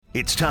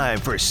It's time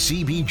for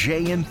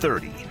CBJ in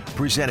 30,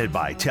 presented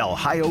by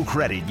Telhio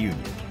Credit Union.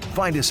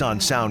 Find us on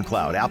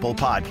SoundCloud, Apple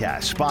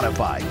Podcasts,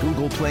 Spotify,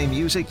 Google Play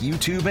Music,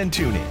 YouTube, and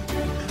TuneIn.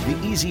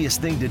 The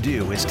easiest thing to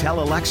do is tell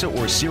Alexa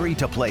or Siri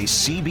to play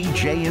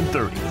CBJ in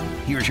 30.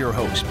 Here's your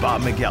host,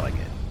 Bob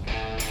McElligott.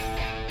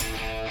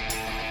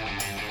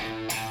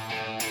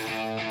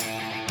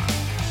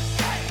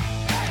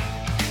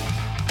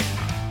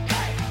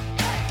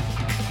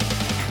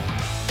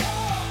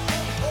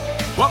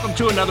 Welcome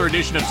to another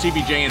edition of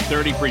CBJ in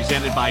 30,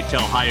 presented by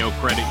Telhio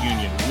Credit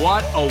Union.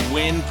 What a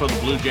win for the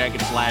Blue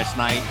Jackets last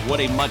night. What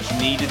a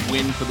much-needed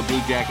win for the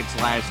Blue Jackets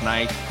last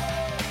night.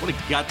 What a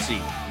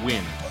gutsy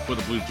win for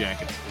the Blue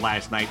Jackets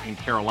last night in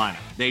Carolina.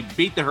 They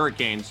beat the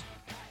Hurricanes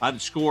by the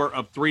score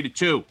of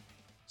 3-2.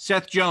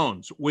 Seth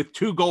Jones with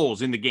 2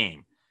 goals in the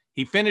game.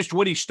 He finished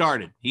what he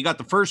started. He got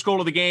the first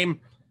goal of the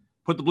game,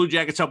 put the Blue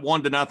Jackets up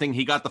 1-0.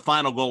 He got the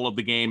final goal of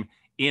the game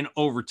in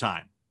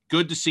overtime.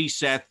 Good to see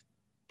Seth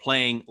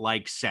playing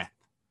like Seth.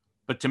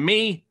 But to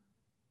me,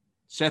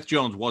 Seth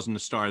Jones wasn't the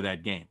star of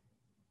that game.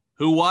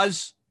 Who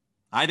was?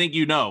 I think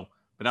you know,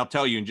 but I'll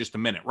tell you in just a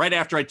minute, right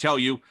after I tell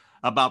you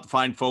about the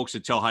fine folks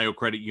at Telhio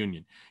Credit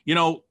Union. You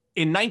know,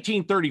 in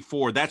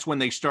 1934, that's when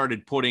they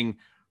started putting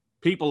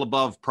people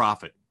above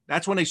profit.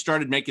 That's when they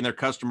started making their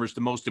customers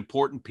the most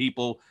important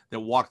people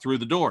that walk through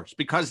the doors,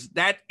 because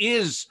that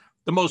is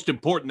the most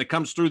important that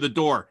comes through the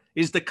door,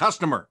 is the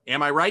customer.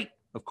 Am I right?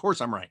 Of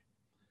course I'm right.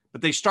 But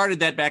they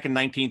started that back in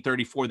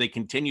 1934. They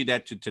continue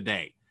that to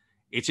today.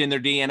 It's in their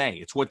DNA.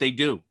 It's what they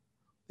do.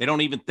 They don't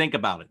even think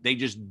about it. They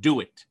just do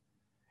it.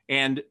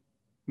 And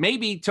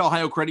maybe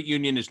Telhio Credit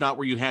Union is not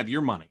where you have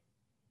your money,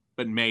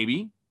 but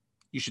maybe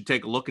you should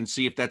take a look and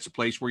see if that's a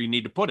place where you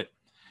need to put it.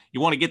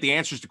 You want to get the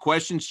answers to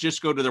questions,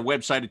 just go to their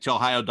website at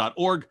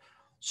telhio.org,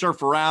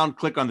 surf around,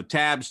 click on the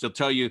tabs. They'll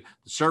tell you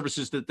the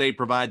services that they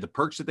provide, the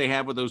perks that they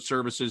have with those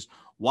services,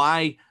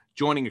 why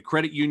joining a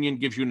credit union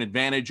gives you an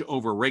advantage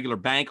over a regular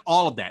bank,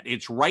 all of that.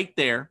 It's right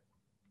there.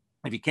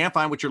 If you can't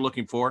find what you're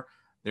looking for,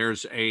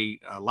 there's a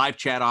live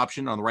chat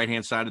option on the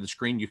right-hand side of the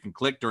screen. You can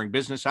click during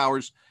business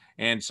hours,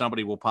 and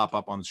somebody will pop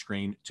up on the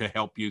screen to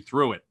help you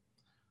through it.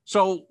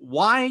 So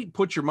why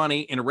put your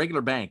money in a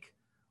regular bank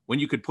when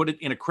you could put it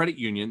in a credit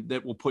union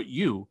that will put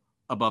you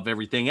above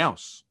everything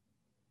else?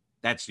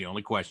 That's the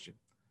only question.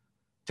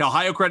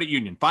 Telhio Credit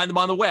Union. Find them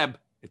on the web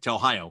at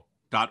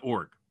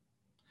telhio.org.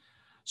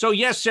 So,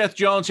 yes, Seth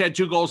Jones had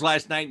 2 goals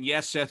last night, and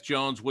yes, Seth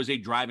Jones was a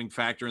driving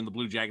factor in the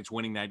Blue Jackets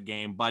winning that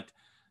game, but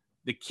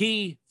the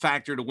key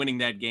factor to winning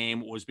that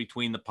game was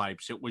between the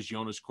pipes. It was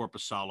Joonas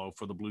Korpisalo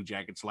for the Blue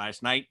Jackets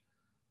last night.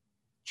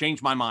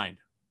 Changed my mind,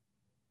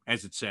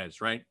 as it says,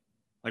 right?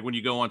 Like when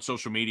you go on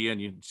social media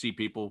and you see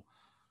people,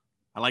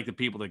 I like the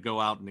people that go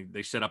out and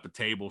they set up a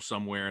table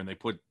somewhere and they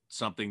put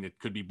something that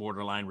could be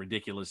borderline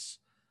ridiculous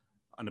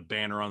on a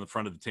banner on the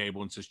front of the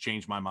table and says,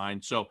 change my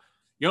mind. So,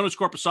 Joonas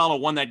Korpisalo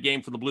won that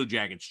game for the Blue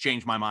Jackets.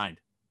 Changed my mind.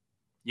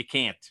 You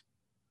can't.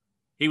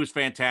 He was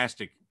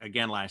fantastic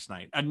again last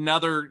night.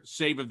 Another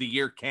Save of the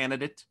Year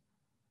candidate.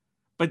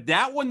 But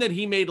that one that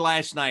he made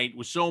last night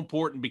was so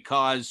important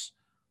because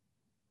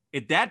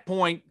at that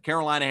point,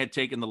 Carolina had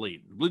taken the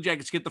lead. The Blue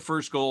Jackets get the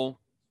first goal.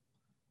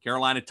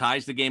 Carolina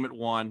ties the game at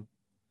 1.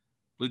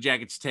 Blue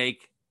Jackets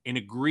take an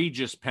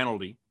egregious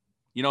penalty.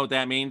 You know what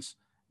that means?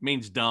 It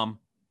means dumb.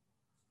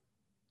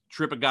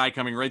 Trip a guy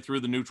coming right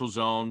through the neutral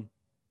zone.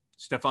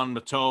 Stefan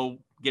Matteau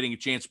getting a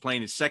chance to play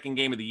in his second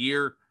game of the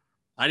year.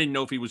 I didn't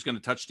know if he was going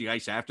to touch the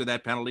ice after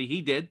that penalty.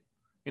 He did,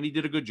 and he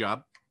did a good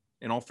job.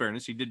 In all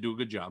fairness, he did do a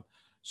good job.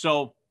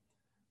 So,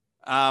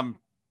 power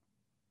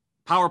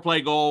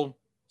play goal.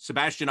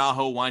 Sebastian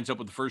Aho winds up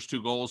with the first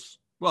 2 goals.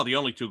 Well, the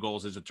only 2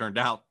 goals, as it turned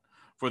out,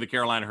 for the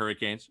Carolina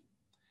Hurricanes.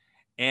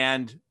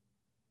 And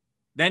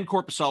then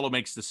Korpisalo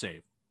makes the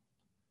save.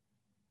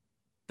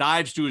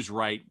 Dives to his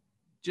right,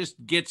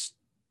 just gets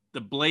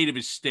the blade of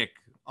his stick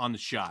on the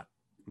shot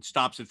and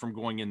stops it from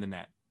going in the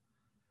net.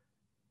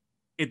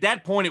 At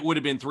that point, it would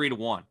have been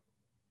 3-1.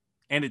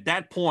 And at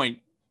that point,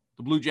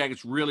 the Blue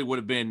Jackets really would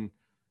have been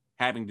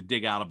having to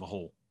dig out of a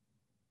hole.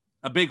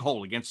 A big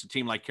hole against a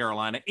team like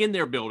Carolina in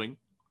their building.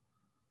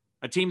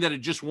 A team that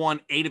had just won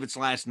 8 of its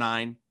last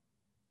 9.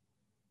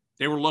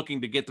 They were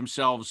looking to get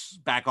themselves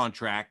back on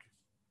track,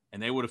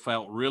 and they would have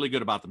felt really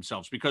good about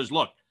themselves. Because,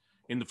 look,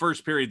 in the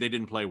first period, they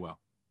didn't play well.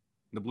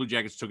 The Blue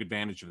Jackets took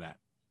advantage of that.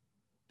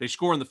 They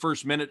score in the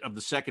first minute of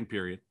the second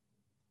period.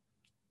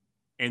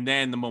 And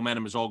then the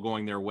momentum is all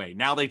going their way.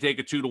 Now they take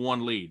a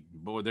 2-1 lead.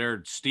 Boy,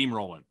 they're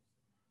steamrolling.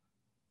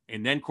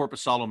 And then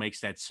Korpisalo makes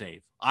that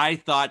save. I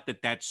thought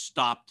that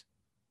stopped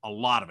a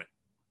lot of it.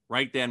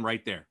 Right then,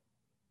 right there.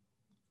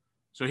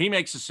 So he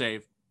makes a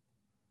save.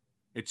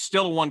 It's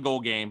still a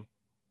 1-goal game.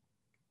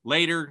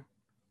 Later,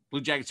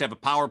 Blue Jackets have a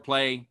power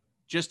play.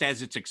 Just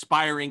as it's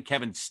expiring,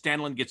 Kevin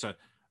Stenlund gets a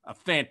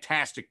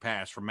fantastic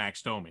pass from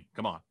Max Domi.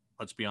 Come on,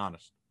 let's be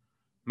honest.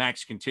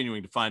 Max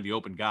continuing to find the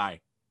open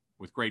guy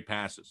with great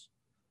passes.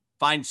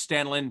 Finds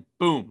Stenlund.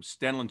 Boom.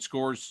 Stenlund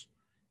scores.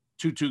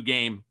 2-2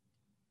 game.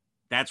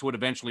 That's what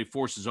eventually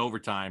forces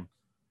overtime.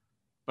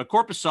 But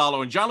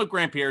Korpisalo, and Jean-Luc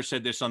Grandpierre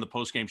said this on the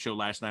postgame show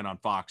last night on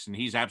Fox, and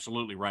he's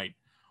absolutely right.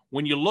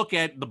 When you look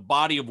at the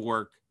body of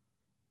work,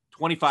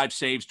 25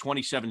 saves,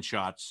 27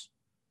 shots,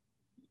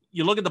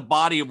 you look at the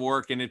body of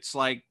work, and it's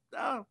like,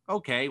 oh,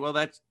 okay, well,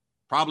 that's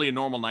probably a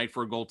normal night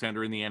for a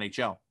goaltender in the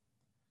NHL.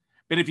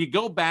 But if you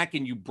go back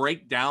and you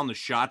break down the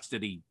shots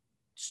that he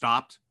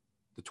stopped,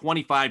 the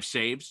 25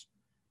 saves,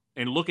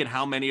 and look at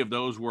how many of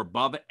those were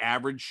above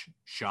average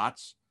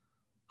shots,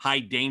 high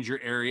danger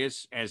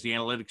areas, as the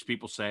analytics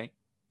people say,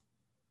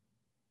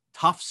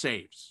 tough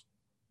saves,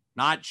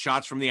 not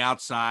shots from the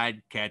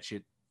outside, catch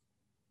it,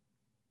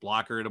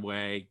 blocker it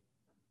away.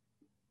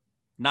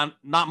 Not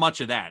much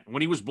of that.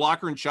 When he was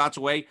blockering shots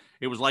away,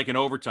 it was like in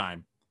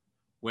overtime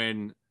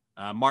when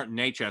Martin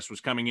Necas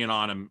was coming in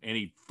on him and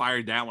he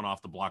fired that one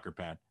off the blocker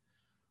pad.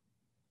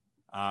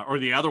 Or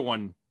the other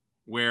one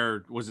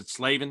where, was it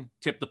Slavin,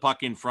 tipped the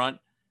puck in front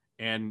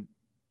and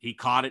he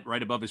caught it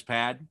right above his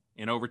pad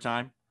in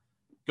overtime.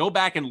 Go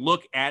back and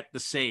look at the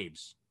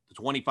saves, the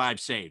 25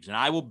 saves. And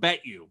I will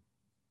bet you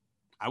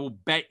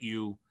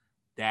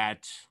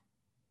that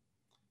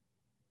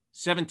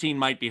 17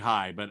 might be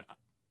high, but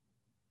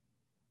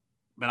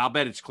I'll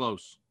bet it's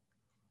close.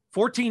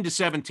 14 to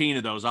 17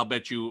 of those, I'll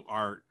bet you,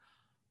 are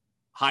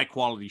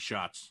high-quality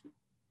shots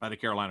by the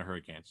Carolina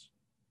Hurricanes.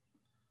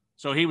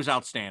 So he was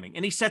outstanding.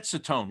 And he sets the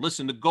tone.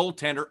 Listen, the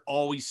goaltender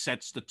always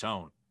sets the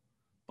tone.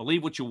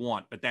 Believe what you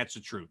want, but that's the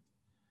truth.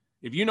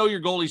 If you know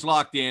your goalie's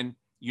locked in,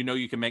 you know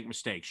you can make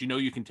mistakes. You know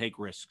you can take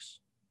risks.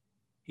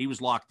 He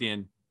was locked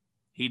in.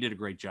 He did a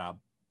great job.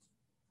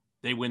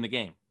 They win the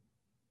game.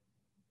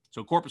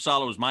 So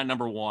Korpisalo is my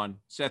number one.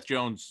 Seth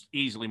Jones,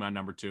 easily my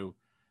number two.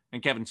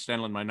 And Kevin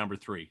Stenlund, my number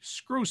three.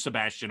 Screw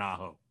Sebastian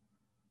Aho.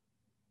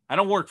 I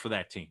don't work for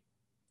that team,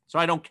 so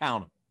I don't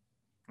count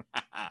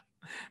him.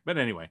 But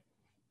anyway,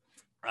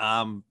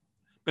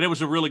 but it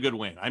was a really good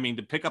win. I mean,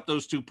 to pick up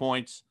those 2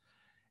 points,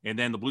 and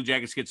then the Blue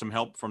Jackets get some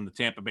help from the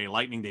Tampa Bay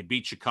Lightning. They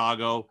beat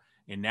Chicago,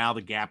 and now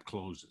the gap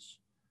closes.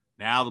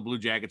 Now the Blue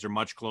Jackets are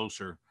much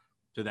closer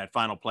to that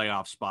final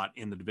playoff spot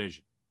in the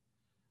division.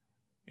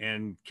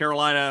 And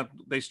Carolina,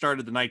 they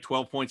started the night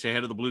 12 points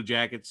ahead of the Blue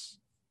Jackets.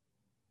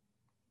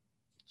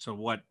 So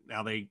what?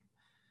 Now they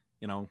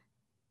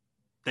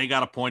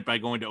got a point by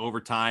going to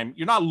overtime.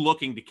 You're not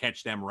looking to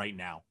catch them right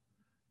now.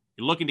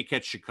 You're looking to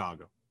catch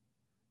Chicago.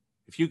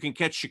 If you can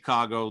catch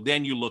Chicago,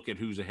 then you look at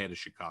who's ahead of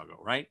Chicago,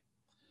 right?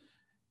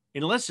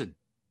 And listen,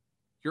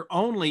 you're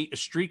only a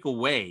streak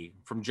away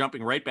from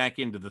jumping right back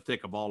into the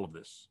thick of all of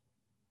this.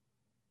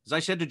 As I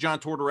said to John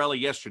Tortorella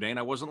yesterday, and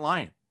I wasn't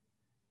lying,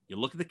 you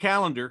look at the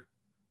calendar,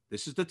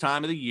 this is the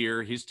time of the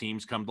year his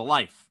teams come to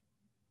life.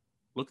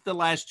 Look at the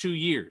last 2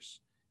 years.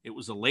 It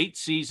was a late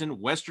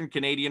season Western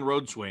Canadian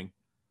road swing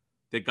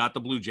that got the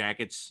Blue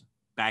Jackets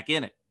back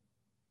in it.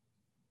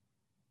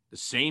 The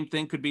same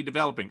thing could be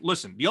developing.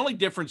 Listen, the only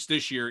difference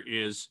this year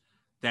is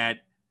that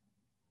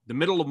the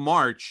middle of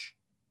March,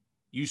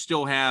 you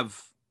still have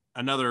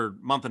another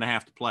month and a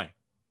half to play.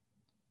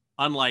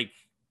 Unlike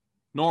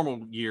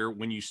normal year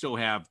when you still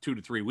have 2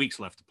 to 3 weeks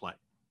left to play.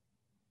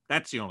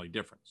 That's the only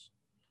difference.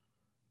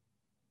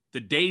 The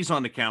days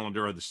on the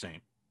calendar are the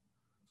same.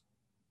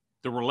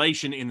 The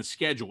relation in the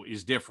schedule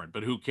is different,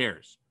 but who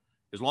cares?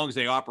 As long as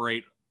they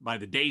operate by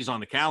the days on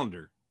the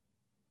calendar.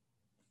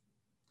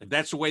 If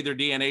that's the way their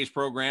DNA is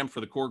programmed for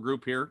the core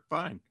group here,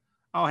 fine.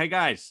 Oh, hey,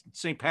 guys,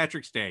 it's St.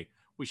 Patrick's Day.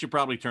 We should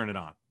probably turn it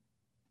on.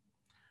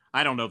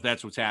 I don't know if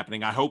that's what's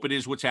happening. I hope it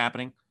is what's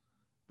happening.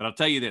 But I'll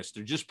tell you this,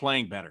 they're just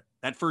playing better.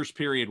 That first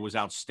period was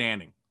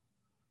outstanding.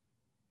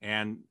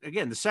 And,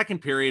 again, the second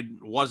period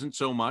wasn't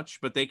so much,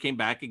 but they came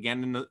back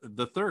again in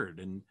the third.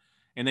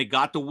 And they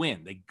got the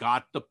win. They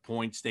got the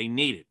points they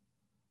needed.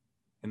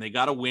 And they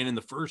got a win in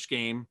the first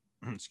game,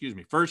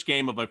 first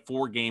game of a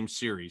 4-game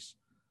series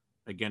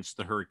against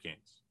the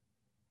Hurricanes.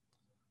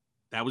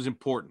 That was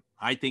important.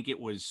 I think it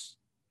was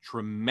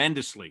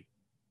tremendously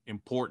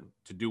important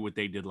to do what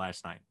they did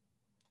last night.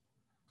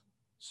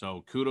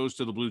 So kudos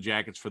to the Blue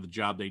Jackets for the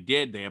job they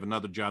did. They have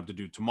another job to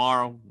do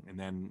tomorrow and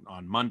then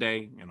on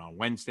Monday and on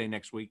Wednesday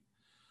next week.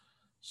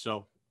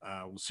 So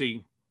we'll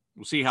see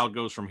how it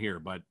goes from here.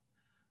 But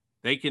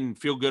they can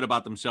feel good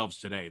about themselves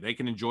today. They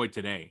can enjoy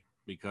today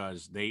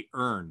because they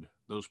earned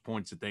those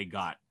points that they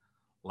got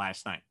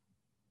last night.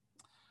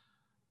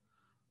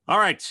 All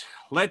right,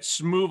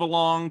 let's move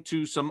along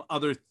to some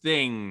other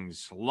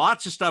things.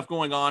 Lots of stuff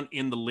going on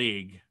in the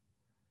league.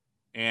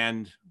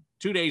 And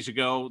 2 days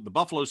ago, the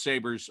Buffalo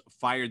Sabres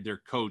fired their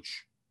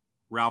coach,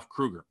 Ralph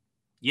Krueger.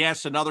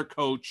 Yes, another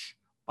coach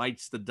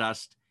bites the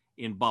dust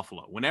in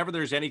Buffalo. Whenever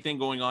there's anything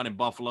going on in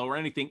Buffalo or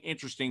anything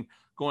interesting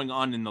going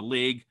on in the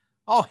league,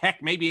 oh,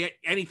 heck, maybe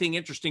anything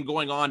interesting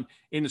going on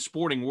in the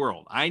sporting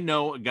world, I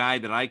know a guy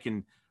that I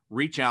can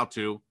reach out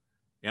to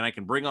and I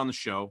can bring on the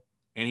show,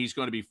 and he's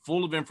going to be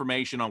full of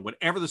information on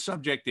whatever the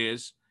subject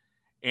is,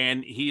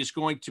 and he is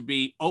going to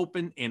be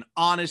open and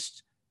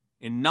honest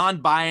and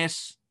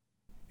non-biased.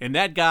 And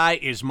that guy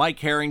is Mike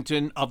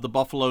Harrington of the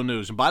Buffalo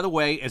News. And by the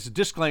way, as a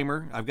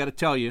disclaimer, I've got to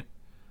tell you,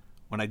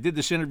 when I did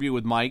this interview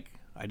with Mike,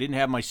 I didn't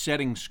have my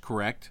settings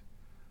correct.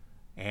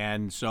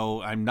 And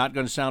so I'm not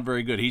going to sound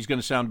very good. He's going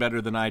to sound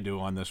better than I do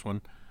on this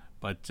one.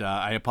 But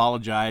I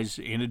apologize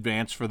in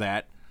advance for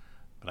that.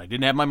 But I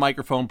didn't have my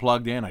microphone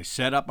plugged in. I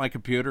set up my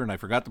computer, and I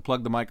forgot to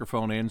plug the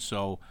microphone in.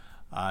 So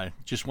I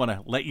just want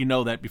to let you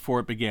know that before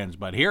it begins.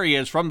 But here he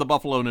is from the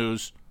Buffalo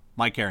News,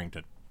 Mike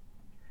Harrington.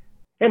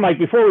 Hey, Mike,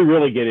 before we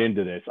really get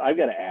into this, I've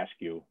got to ask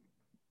you,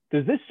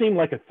 does this seem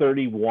like a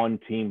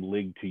 31-team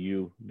league to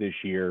you this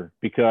year?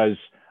 Because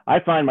I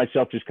find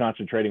myself just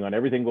concentrating on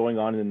everything going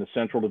on in the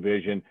Central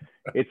Division.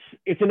 It's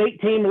an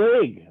 8-team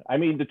league. I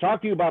mean, to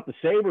talk to you about the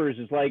Sabres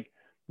is like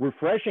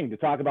refreshing to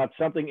talk about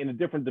something in a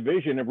different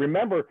division. And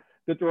remember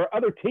that there are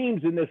other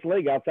teams in this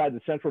league outside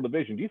the Central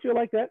Division. Do you feel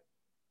like that?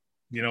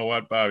 You know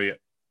what, Bobby?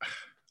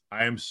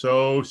 I am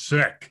so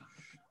sick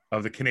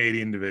of the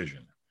Canadian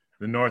division,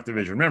 the North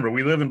Division. Remember,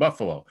 we live in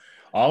Buffalo.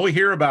 All we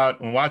hear about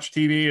and watch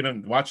TV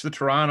and watch the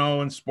Toronto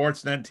and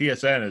Sportsnet,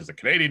 TSN is the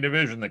Canadian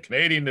division, the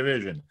Canadian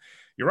division.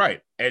 You're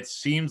right. It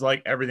seems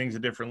like everything's a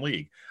different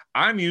league.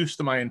 I'm used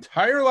to my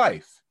entire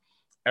life.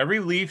 Every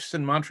Leafs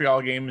and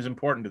Montreal game is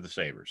important to the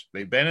Sabres.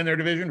 They've been in their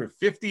division for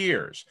 50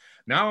 years.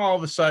 Now, all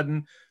of a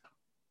sudden,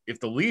 if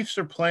the Leafs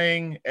are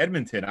playing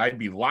Edmonton, I'd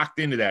be locked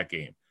into that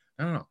game.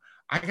 I don't know.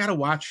 I got to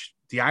watch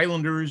the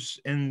Islanders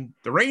and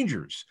the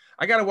Rangers.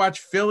 I got to watch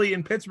Philly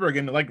and Pittsburgh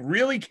and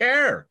really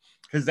care,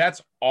 because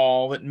that's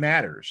all that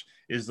matters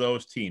is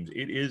those teams.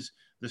 It is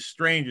the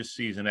strangest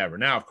season ever.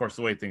 Now, of course,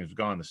 the way things have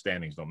gone, the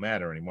standings don't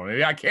matter anymore.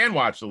 Maybe I can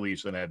watch the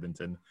Leafs in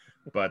Edmonton,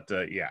 but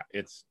yeah,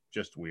 it's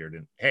just weird.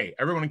 And hey,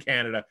 everyone in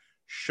Canada,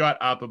 shut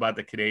up about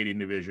the Canadian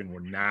division.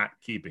 We're not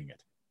keeping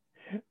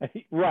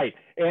it. Right.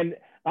 And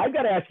I've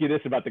got to ask you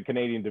this about the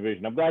Canadian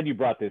division. I'm glad you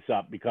brought this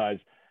up, because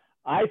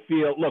I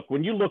feel, look,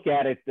 when you look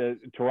at it,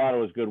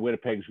 Toronto is good,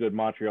 Winnipeg's good,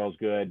 Montreal's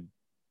good.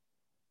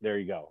 There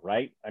you go,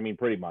 right? I mean,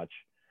 pretty much.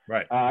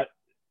 Right.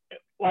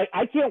 Like,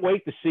 I can't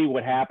wait to see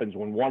what happens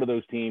when one of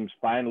those teams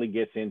finally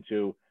gets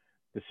into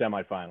the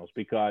semifinals,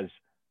 because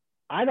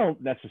I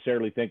don't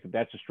necessarily think that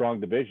that's a strong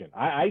division.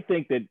 I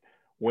think that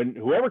when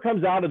whoever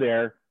comes out of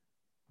there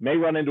may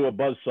run into a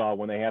buzzsaw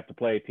when they have to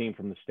play a team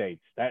from the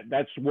States.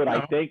 That's what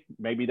I think.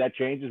 Maybe that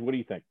changes. What do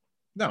you think?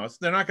 No,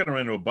 they're not going to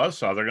run into a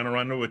buzzsaw. They're going to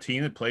run into a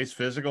team that plays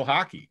physical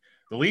hockey.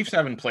 The Leafs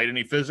haven't played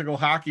any physical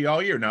hockey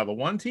all year. Now, the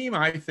one team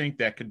I think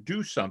that could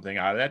do something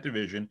out of that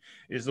division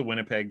is the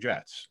Winnipeg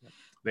Jets.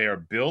 They are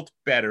built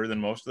better than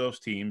most of those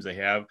teams. They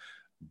have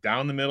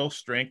down the middle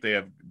strength. They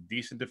have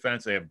decent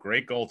defense. They have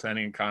great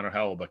goaltending in Connor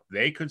Hellebuyck.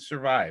 They could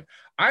survive.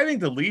 I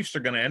think the Leafs are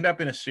going to end up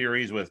in a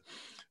series with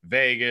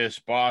Vegas,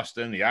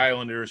 Boston, the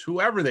Islanders,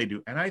 whoever they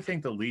do. And I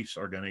think the Leafs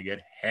are going to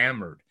get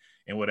hammered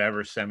in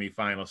whatever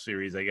semifinal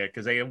series they get,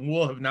 because they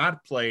will have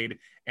not played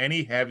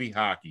any heavy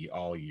hockey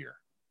all year.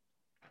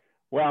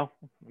 Well,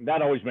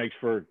 that always makes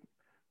for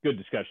good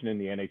discussion in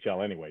the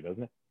NHL anyway,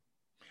 doesn't it?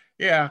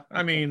 Yeah,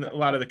 I mean, a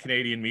lot of the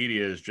Canadian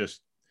media is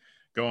just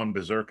going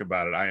berserk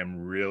about it. I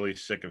am really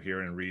sick of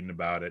hearing and reading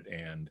about it,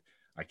 and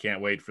I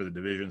can't wait for the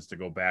divisions to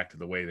go back to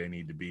the way they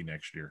need to be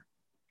next year.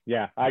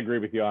 Yeah, I agree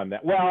with you on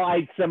that. Well,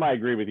 I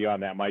semi-agree with you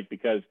on that, Mike,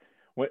 because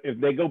if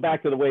they go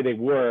back to the way they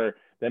were,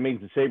 that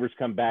means the Sabres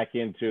come back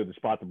into the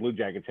spot the Blue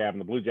Jackets have,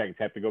 and the Blue Jackets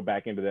have to go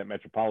back into that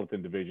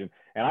Metropolitan Division.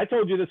 And I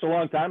told you this a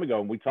long time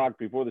ago, and we talked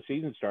before the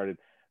season started,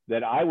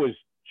 that I was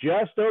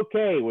just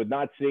okay with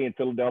not seeing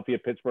Philadelphia,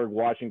 Pittsburgh,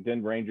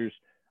 Washington, Rangers,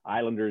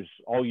 Islanders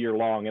all year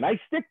long. And I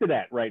stick to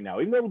that right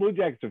now. Even though the Blue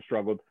Jackets have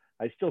struggled,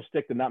 I still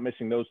stick to not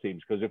missing those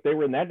teams, because if they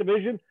were in that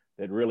division,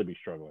 they'd really be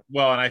struggling.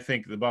 Well, and I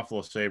think the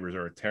Buffalo Sabres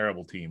are a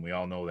terrible team. We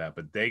all know that,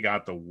 but they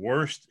got the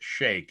worst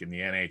shake in the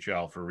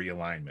NHL for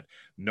realignment.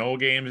 No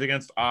games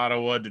against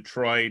Ottawa,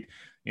 Detroit.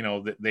 You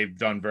know, they've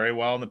done very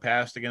well in the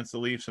past against the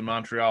Leafs and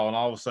Montreal, and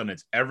all of a sudden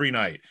it's every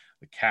night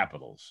the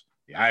Capitals,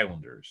 the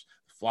Islanders,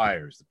 the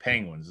Flyers, the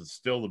Penguins. It's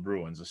still the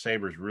Bruins. The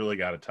Sabres really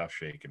got a tough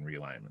shake in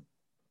realignment.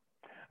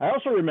 I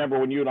also remember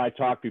when you and I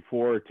talked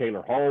before,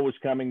 Taylor Hall was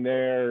coming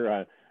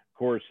there. Of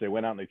course, they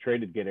went out and they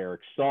traded to get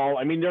Eric Staal.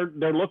 I mean,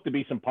 there looked to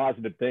be some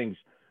positive things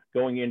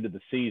going into the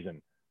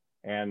season.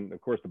 And, of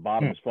course, the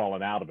bottom has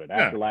fallen out of it.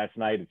 After last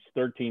night, it's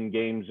 13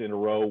 games in a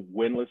row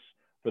winless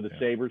for the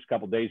Sabres. A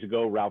couple of days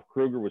ago, Ralph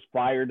Kruger was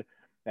fired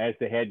as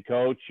the head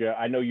coach.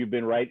 I know you've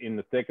been right in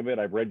the thick of it.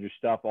 I've read your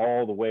stuff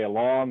all the way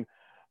along.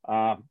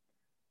 How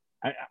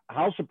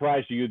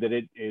surprised are you that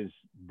it is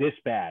this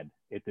bad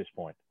at this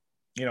point?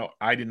 You know,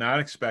 I did not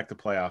expect a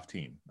playoff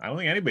team. I don't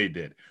think anybody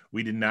did.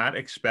 We did not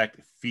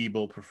expect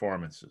feeble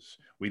performances.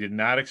 We did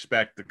not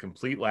expect the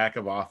complete lack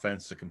of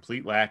offense, the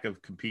complete lack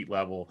of compete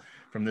level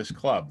from this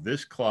club.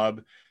 This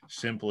club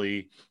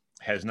simply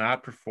has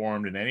not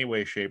performed in any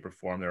way, shape, or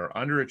form. There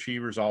are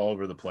underachievers all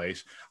over the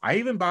place.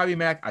 Bobby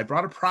Mack, I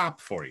brought a prop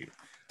for you,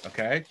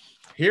 okay?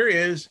 Here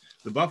is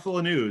the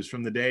Buffalo News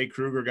from the day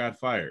Kruger got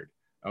fired,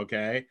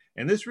 okay?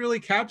 And this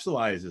really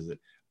capsulizes it.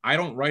 I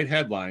don't write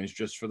headlines,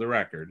 just for the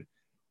record,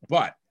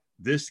 but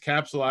this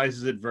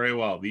capsulizes it very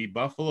well. The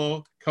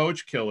Buffalo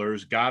coach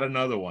killers got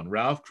another one.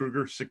 Ralph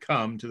Kruger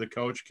succumbed to the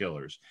coach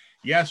killers.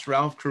 Yes,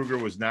 Ralph Kruger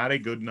was not a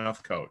good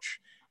enough coach.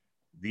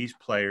 These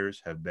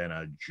players have been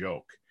a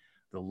joke.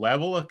 The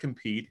level of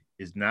compete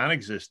is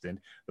non-existent.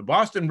 The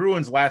Boston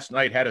Bruins last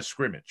night had a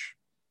scrimmage.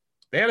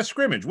 They had a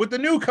scrimmage with the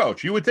new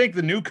coach. You would think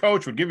the new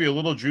coach would give you a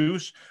little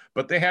juice,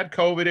 but they had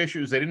COVID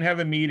issues. They didn't have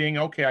a meeting.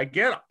 Okay, I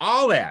get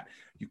all that.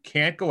 You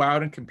can't go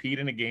out and compete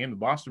in a game. The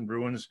Boston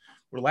Bruins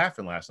were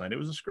laughing last night. It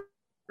was a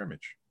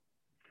scrimmage.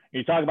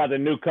 You talk about the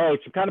new coach.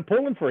 I'm kind of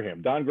pulling for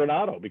him, Don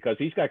Granato, because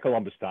he's got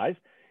Columbus ties.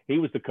 He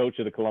was the coach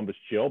of the Columbus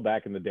Chill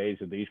back in the days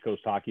of the East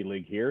Coast Hockey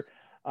League here.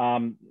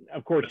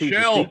 Of course, he's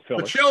a seat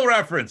filler. The Chill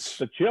reference.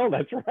 The Chill,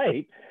 that's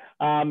right.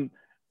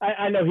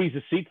 I know he's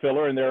a seat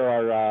filler, and there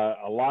are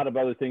a lot of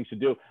other things to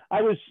do.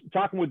 I was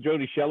talking with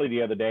Jody Shelley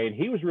the other day, and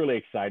he was really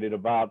excited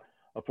about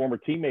a former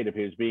teammate of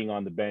his being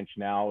on the bench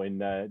now, and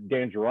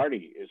Dan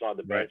Girardi is on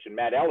the bench, and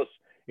Matt Ellis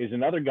is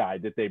another guy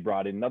that they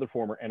brought in, another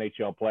former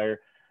NHL player.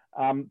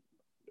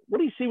 What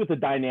do you see with the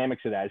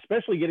dynamics of that,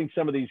 especially getting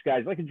some of these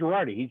guys like a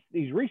Girardi?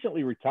 He's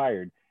recently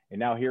retired, and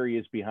now here he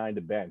is behind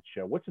the bench.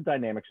 What's the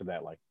dynamics of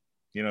that like?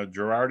 You know,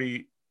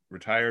 Girardi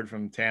retired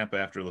from Tampa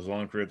after his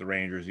long career at the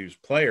Rangers. He was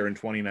player in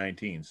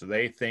 2019. So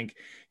they think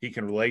he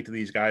can relate to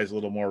these guys a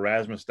little more.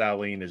 Rasmus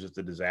Dahlin is just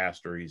a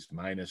disaster. He's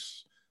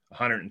minus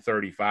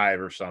 135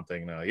 or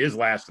something. No, he is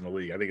last in the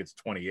league. I think it's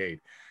 28.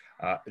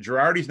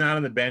 Girardi's not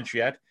on the bench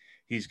yet.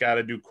 He's got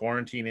to do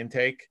quarantine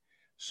intake.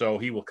 So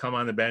he will come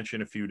on the bench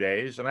in a few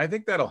days. And I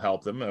think that'll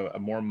help them, a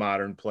more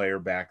modern player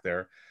back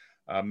there.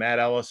 Matt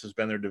Ellis has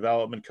been their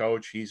development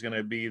coach. He's going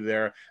to be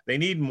there. They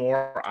need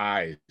more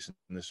eyes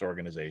in this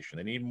organization.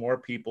 They need more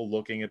people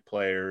looking at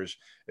players,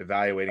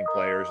 evaluating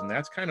players, and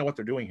that's kind of what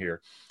they're doing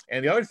here.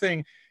 And the other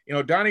thing, you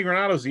know, Donnie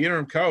Granato's the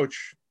interim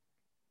coach.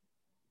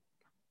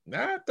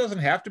 That doesn't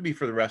have to be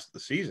for the rest of the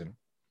season.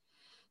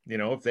 You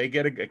know, if they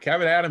get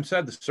Kevin Adams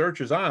said the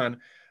search is on.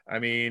 I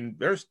mean,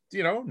 there's,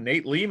 you know,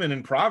 Nate Lehman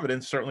in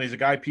Providence certainly is a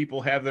guy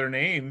people have their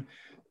name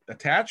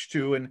attached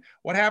to. And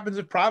what happens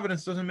if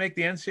Providence doesn't make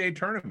the NCAA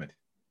tournament?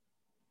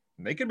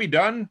 They could be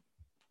done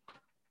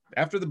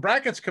after the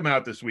brackets come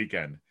out this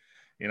weekend,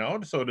 you know.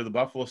 So do the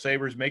Buffalo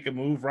Sabres make a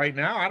move right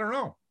now? I don't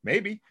know.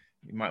 Maybe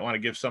you might want to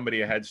give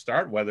somebody a head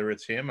start, whether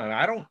it's him.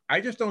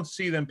 I just don't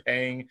see them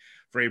paying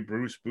for a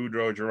Bruce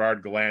Boudreau,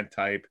 Gerard Gallant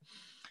type.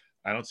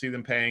 I don't see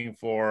them paying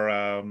for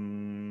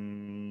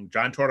John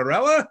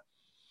Tortorella,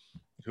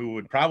 who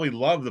would probably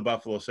love the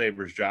Buffalo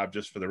Sabres job,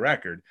 just for the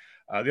record.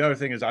 The other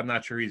thing is I'm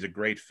not sure he's a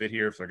great fit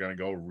here if they're going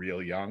to go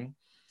real young.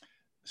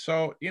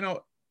 So, you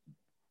know,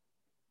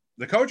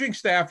 the coaching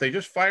staff, they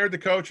just fired the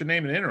coach and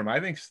named an interim. I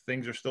think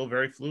things are still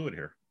very fluid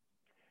here.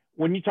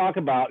 When you talk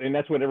about, and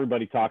that's what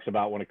everybody talks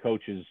about when a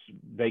coach's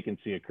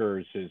vacancy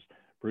occurs, is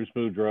Bruce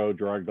Boudreau,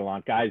 Gerard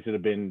Gallant, guys that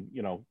have been,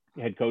 you know,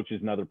 head coaches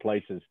in other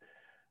places.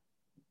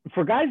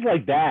 For guys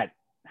like that,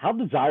 how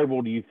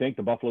desirable do you think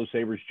the Buffalo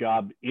Sabres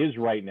job is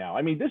right now?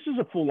 I mean, this is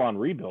a full-on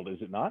rebuild,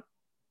 is it not?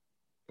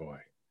 Boy.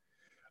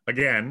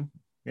 Again,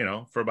 you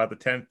know, for about the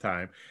 10th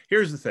time.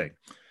 Here's the thing.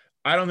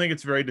 I don't think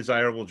it's a very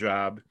desirable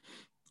job.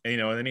 And, you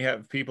know, and then you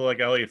have people like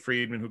Elliot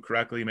Friedman who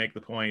correctly make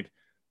the point,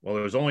 well,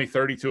 there's only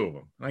 32 of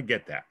them. And I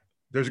get that.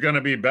 There's going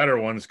to be better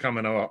ones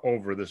coming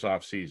over this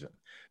offseason.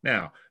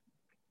 Now,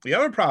 the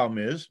other problem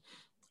is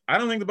I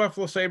don't think the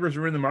Buffalo Sabres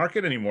are in the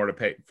market anymore to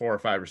pay $4 or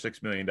 $5 or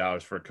 $6 million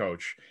for a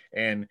coach.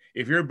 And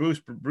if you're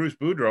Bruce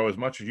Boudreau, as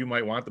much as you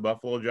might want the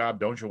Buffalo job,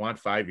 don't you want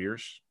 5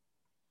 years?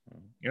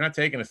 You're not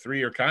taking a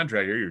 3-year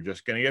contract here. You're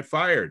just going to get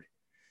fired,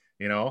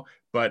 you know,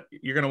 but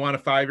you're going to want a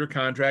 5-year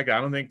contract. I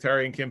don't think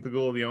Terry and Kim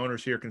Pegula, the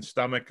owners here, can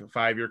stomach a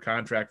 5-year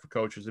contract for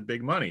coaches at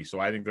big money. So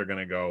I think they're going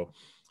to go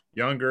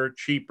younger,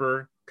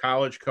 cheaper,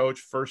 college coach,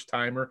 first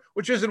timer,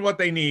 which isn't what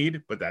they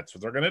need, but that's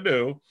what they're going to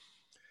do.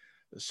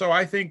 So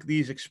I think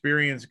these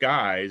experienced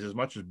guys, as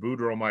much as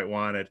Boudreau might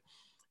want it,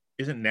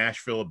 isn't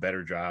Nashville a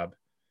better job?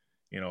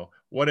 You know,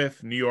 what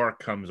if New York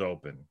comes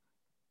open?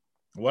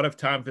 What if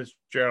Tom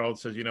Fitzgerald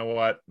says, you know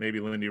what, maybe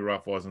Lindy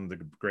Ruff wasn't the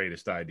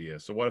greatest idea.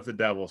 So what if the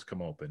Devils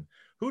come open?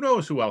 Who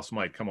knows who else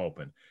might come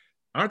open?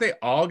 Aren't they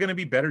all going to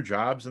be better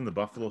jobs than the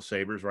Buffalo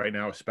Sabres right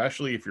now,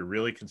 especially if you're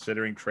really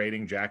considering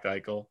trading Jack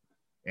Eichel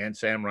and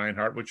Sam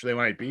Reinhart, which they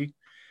might be?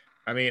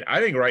 I mean, I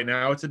think right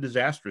now it's a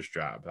disastrous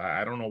job.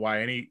 I don't know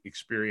why any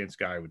experienced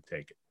guy would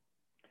take it.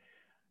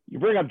 You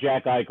bring up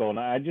Jack Eichel, and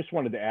I just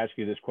wanted to ask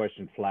you this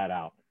question flat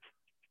out.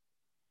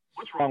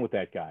 What's wrong with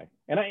that guy?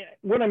 And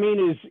what I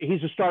mean is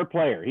he's a star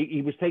player.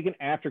 He was taken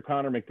after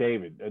Connor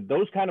McDavid.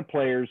 Those kind of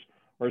players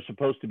are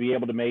supposed to be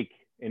able to make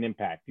an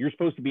impact. You're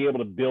supposed to be able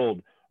to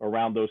build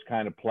around those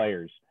kind of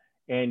players.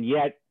 And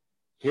yet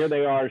here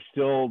they are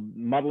still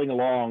muddling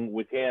along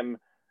with him.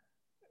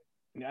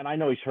 And I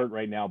know he's hurt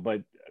right now,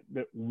 but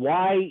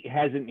why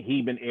hasn't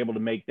he been able to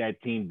make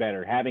that team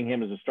better? Having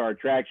him as a star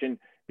attraction,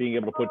 being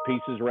able to put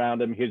pieces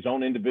around him, his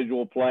own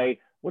individual play.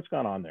 What's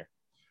gone on there?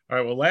 All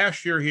right. Well,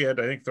 last year he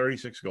had, I think,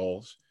 36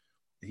 goals.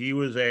 He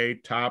was a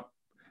top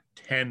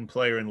 10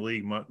 player in the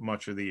league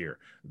much of the year.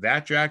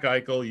 That Jack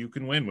Eichel you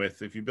can win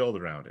with if you build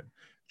around him.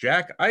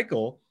 Jack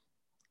Eichel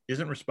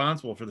isn't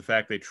responsible for the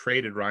fact they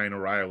traded Ryan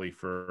O'Reilly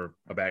for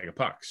a bag of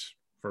pucks,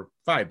 for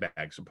 5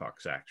 bags of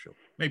pucks, actually,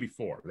 maybe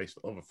 4. They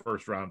still have a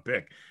first-round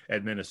pick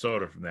at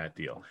Minnesota from that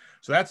deal.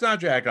 So that's not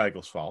Jack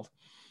Eichel's fault.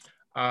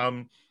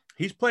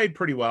 he's played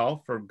pretty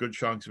well for good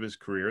chunks of his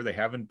career. They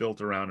haven't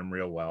built around him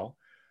real well.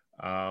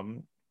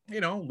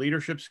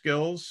 Leadership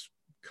skills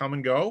come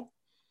and go.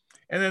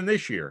 And then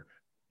this year,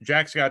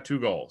 Jack's got 2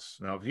 goals.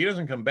 Now, if he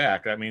doesn't come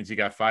back, that means he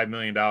got $5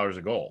 million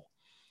a goal.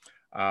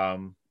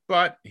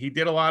 But he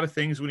did a lot of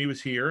things when he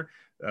was here.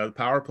 The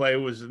power play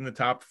was in the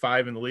top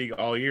 5 in the league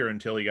all year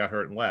until he got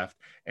hurt and left.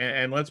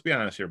 And let's be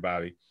honest here,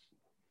 Bobby.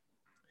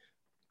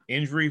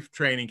 Injury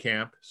training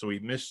camp. So he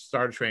missed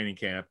start of training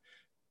camp.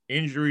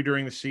 Injury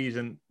during the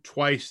season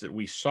twice that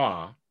we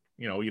saw.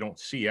 You don't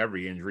see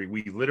every injury.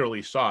 We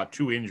literally saw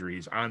 2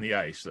 injuries on the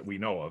ice that we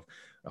know of,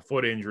 a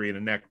foot injury and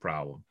a neck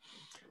problem.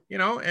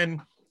 And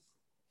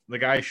the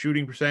guy's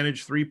shooting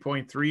percentage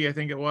 3.3, I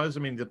think it was. I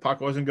mean, the puck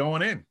wasn't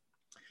going in.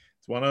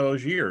 It's one of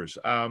those years.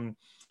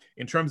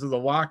 In terms of the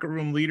locker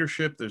room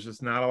leadership, there's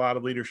just not a lot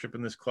of leadership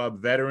in this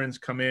club. Veterans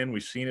come in.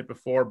 We've seen it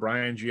before.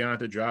 Brian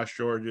Giunta, Josh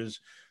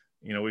Georges.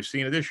 We've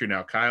seen it this year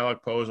now. Kyle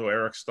Okposo,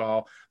 Eric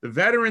Stahl. The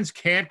veterans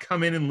can't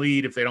come in and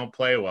lead if they don't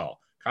play well.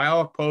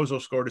 Kyle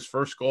Okposo scored his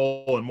first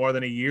goal in more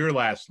than a year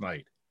last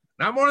night.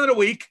 Not more than a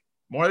week,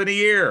 more than a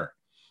year.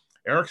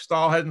 Eric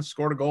Stahl hasn't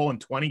scored a goal in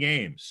 20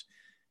 games.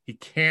 He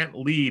can't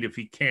lead if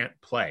he can't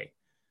play.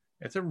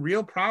 It's a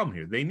real problem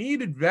here. They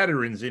needed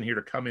veterans in here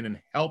to come in and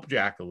help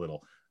Jack a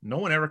little. No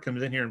one ever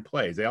comes in here and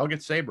plays. They all get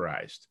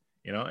saberized,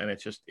 and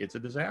it's a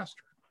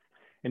disaster.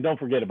 And don't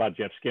forget about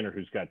Jeff Skinner,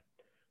 who's got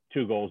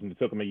 2 goals, and it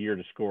took him a year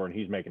to score, and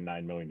he's making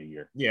 $9 million a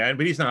year. Yeah,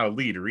 but he's not a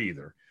leader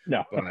either.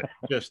 No. But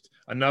just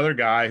another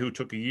guy who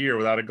took a year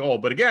without a goal.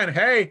 But again,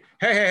 hey,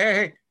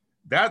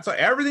 that's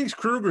everything's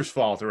Kruger's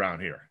fault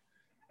around here.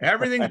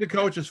 Everything's the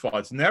coach's fault.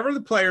 It's never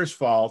the player's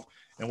fault.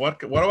 And what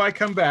do I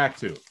come back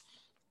to?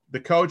 The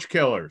coach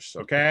killers,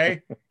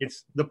 okay?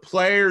 It's the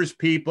players,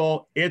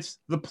 people. It's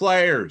the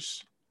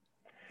players.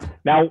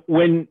 Now,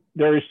 when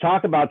there is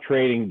talk about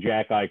trading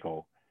Jack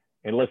Eichel,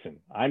 and listen,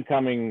 I'm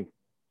coming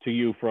to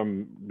you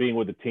from being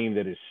with a team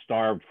that is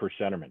starved for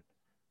centermen.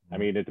 I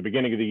mean, at the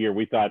beginning of the year,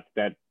 we thought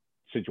that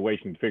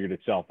situation figured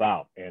itself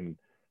out, and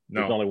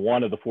there's only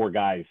one of the 4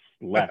 guys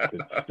left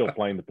that's still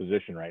playing the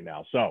position right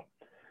now. So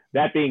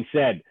that being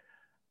said,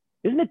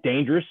 isn't it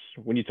dangerous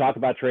when you talk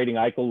about trading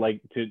Eichel,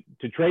 like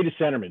to trade a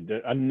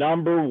centerman, a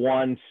number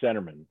 1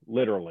 centerman,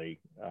 literally?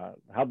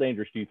 How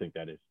dangerous do you think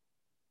that is?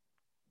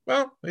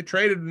 Well, they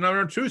traded the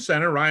number 2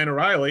 center, Ryan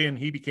O'Reilly, and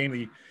he became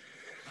the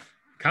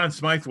Conn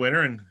Smythe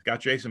winner and got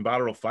Jason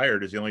Botterill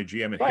fired as the only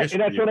GM in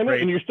history. And that's what I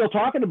mean. And you're still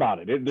talking about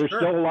it. There's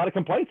still a lot of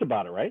complaints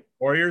about it, right?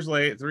 3 years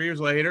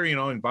later,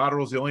 and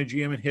Botterill's the only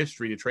GM in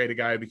history to trade a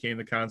guy who became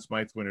the Conn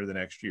Smythe winner the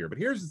next year. But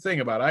here's the thing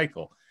about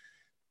Eichel.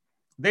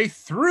 They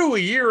threw a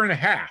year and a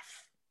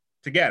half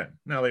to get him.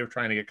 Now they were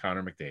trying to get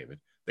Connor McDavid.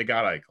 They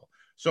got Eichel.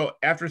 So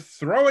after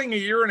throwing a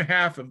year and a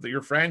half of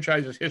your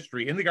franchise's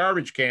history in the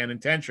garbage can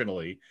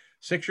intentionally,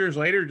 6 years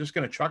later, you're just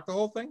going to chuck the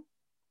whole thing?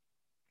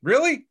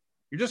 Really?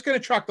 You're just going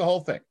to chuck the whole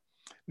thing.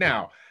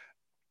 Now,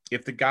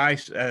 if the guy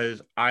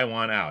says, I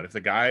want out, if the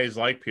guy is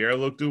like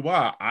Pierre-Luc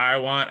Dubois, I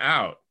want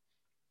out,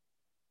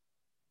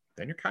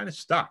 then you're kind of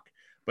stuck.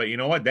 But you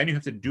know what? Then you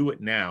have to do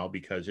it now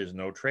because his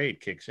no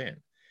trade kicks in.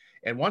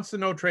 And once the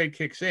no trade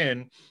kicks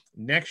in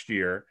next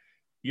year,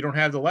 you don't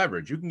have the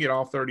leverage. You can get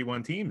all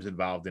 31 teams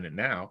involved in it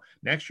now.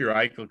 Next year,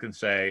 Eichel can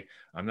say,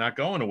 I'm not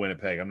going to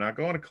Winnipeg. I'm not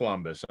going to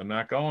Columbus. I'm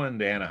not going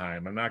to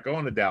Anaheim. I'm not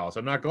going to Dallas.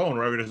 I'm not going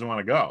wherever he doesn't want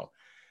to go.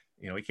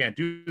 He can't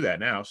do that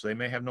now, so they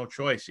may have no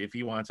choice. If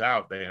he wants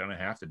out, they're going to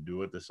have to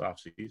do it this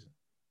offseason.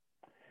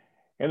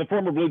 And the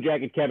former Blue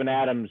Jacket, Kevin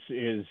Adams,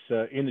 is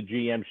in the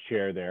GM's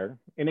chair there.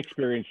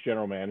 Inexperienced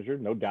general manager,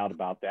 no doubt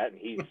about that. And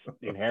he's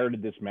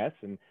inherited this mess,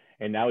 and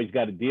now he's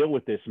got to deal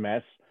with this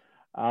mess.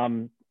 I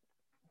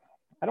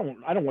don't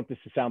want this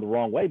to sound the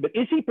wrong way, but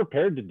is he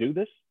prepared to do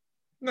this?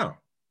 No.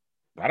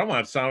 I don't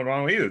want it to sound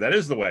wrong either. That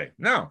is the way.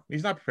 No,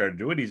 he's not prepared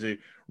to do it. He's a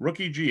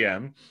rookie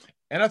GM,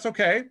 and that's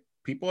okay.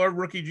 People are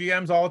rookie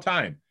GMs all the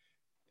time.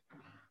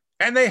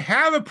 And they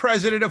have a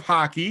president of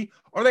hockey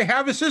or they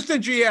have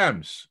assistant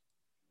GMs.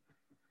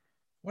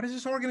 What is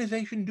this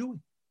organization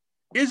doing?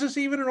 Is this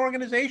even an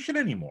organization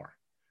anymore?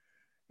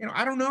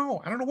 I don't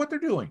know. I don't know what they're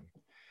doing.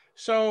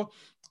 So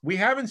we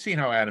haven't seen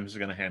how Adams is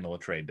going to handle a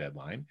trade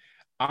deadline.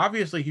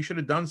 Obviously, he should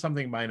have done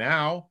something by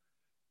now.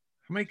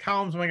 How many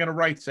columns am I going to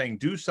write saying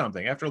do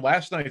something? After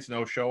last night's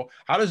no-show,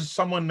 how does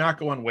someone not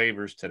go on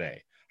waivers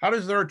today? How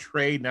does their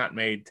trade not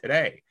made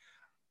today?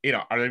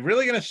 Are they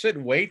really going to sit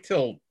and wait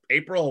till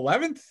April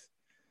 11th?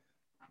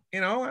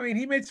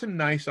 He made some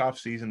nice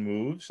offseason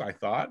moves, I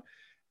thought.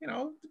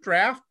 The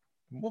draft,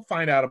 we'll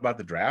find out about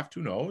the draft.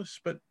 Who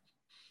knows? But,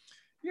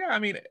 yeah,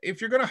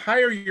 if you're going to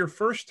hire your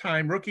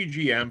first-time rookie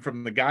GM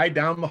from the guy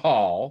down the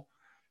hall,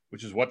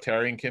 which is what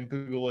Terry and Kim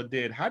Pegula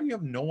did, how do you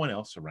have no one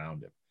else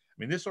around him?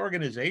 This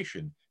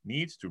organization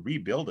needs to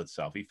rebuild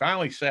itself. He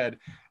finally said,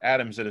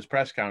 Adams, at his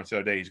press conference the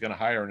other day, he's going to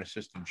hire an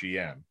assistant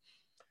GM.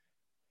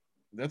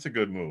 That's a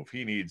good move.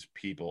 He needs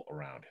people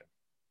around him.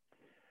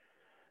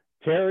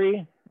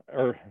 Terry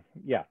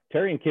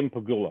and Kim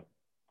Pegula,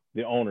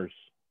 the owners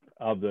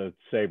of the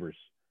Sabres,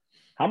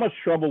 how much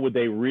trouble would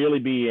they really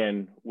be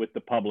in with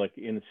the public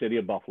in the city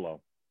of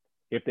Buffalo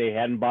if they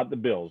hadn't bought the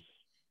Bills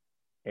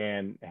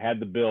and had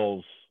the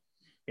Bills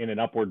in an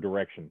upward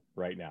direction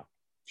right now.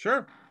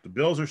 Sure. The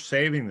Bills are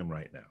saving them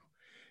right now.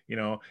 You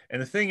know,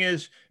 and the thing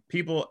is,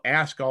 people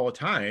ask all the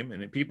time,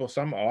 and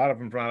a lot of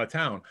them from out of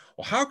town,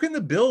 well, how can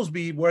the Bills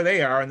be where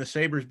they are and the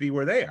Sabres be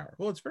where they are?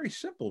 Well, it's very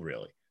simple,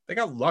 really. They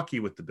got lucky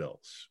with the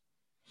Bills.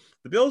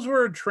 The Bills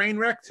were a train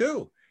wreck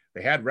too.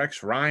 They had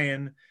Rex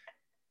Ryan.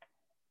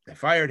 They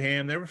fired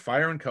him. They were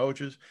firing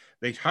coaches.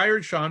 They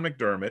hired Sean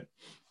McDermott.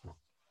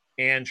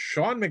 And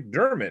Sean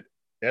McDermott,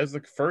 as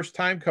the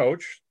first-time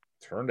coach,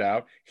 turned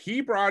out,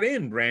 he brought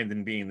in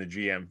Brandon Beane, the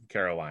GM from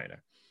Carolina.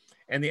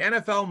 And the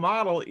NFL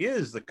model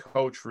is the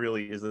coach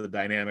really is the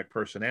dynamic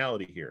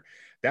personality here.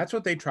 That's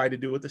what they tried to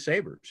do with the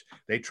Sabres.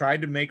 They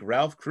tried to make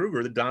Ralph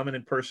Krueger the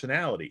dominant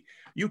personality.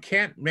 You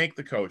can't make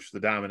the coach the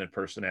dominant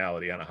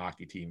personality on a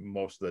hockey team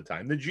most of the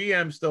time. The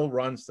GM still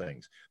runs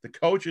things. The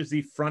coach is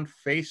the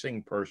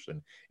front-facing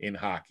person in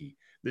hockey.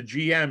 The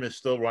GM is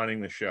still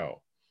running the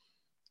show.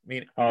 I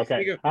mean,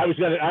 okay. I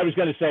was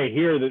gonna say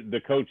here that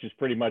the coach is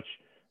pretty much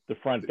the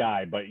front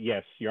guy, but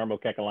yes,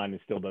 Jarmo Kekalainen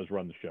still does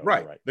run the show.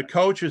 Right. The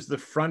coach is the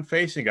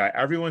front-facing guy.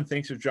 Everyone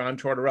thinks of John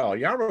Tortorella.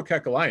 Jarmo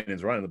Kekalainen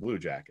is running the Blue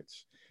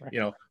Jackets. Right. You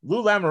know,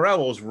 Lou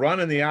Lamoriello's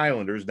running the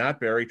Islanders, not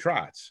Barry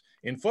Trotz.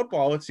 In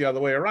football, it's the other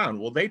way around.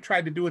 Well, they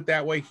tried to do it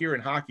that way here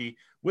in hockey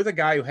with a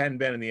guy who hadn't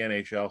been in the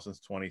NHL since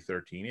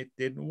 2013. It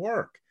didn't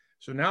work.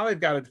 So now they've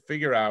got to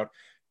figure out,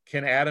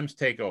 can Adams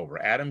take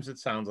over? Adams, it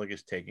sounds like,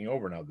 is taking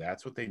over now.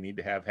 That's what they need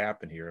to have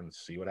happen here, and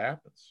see what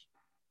happens.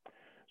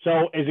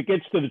 So as it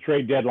gets to the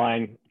trade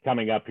deadline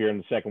coming up here in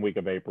the second week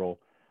of April,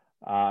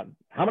 how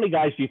many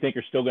guys do you think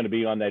are still going to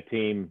be on that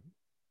team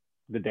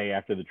the day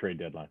after the trade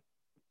deadline?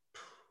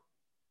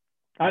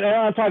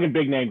 I'm talking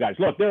big name guys.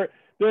 Look, there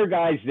are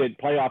guys that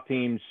playoff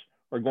teams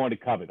are going to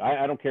covet.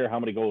 I don't care how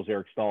many goals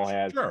Eric Staal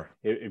has. Sure.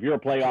 If you're a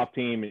playoff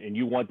team and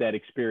you want that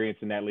experience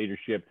and that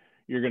leadership,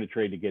 you're going to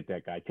trade to get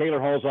that guy. Taylor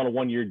Hall's on a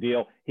one-year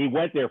deal. He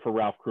went there for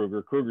Ralph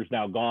Krueger. Krueger's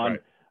now gone.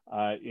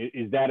 Right.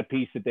 Is that a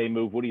piece that they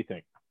move? What do you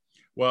think?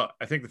 Well,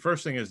 I think the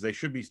first thing is they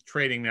should be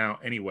trading now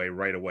anyway,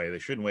 right away. They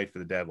shouldn't wait for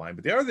the deadline.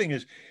 But the other thing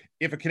is,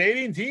 if a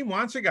Canadian team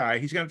wants a guy,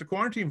 he's going to have to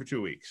quarantine for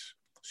 2 weeks.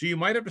 So you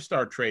might have to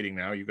start trading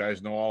now. You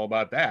guys know all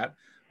about that.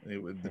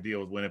 The deal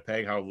with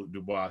Winnipeg, how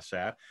Dubois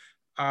sat.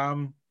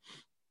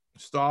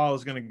 Staal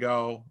is going to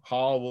go.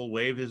 Hall will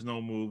waive his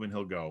no move and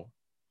he'll go.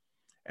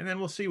 And then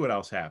we'll see what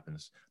else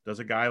happens. Does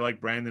a guy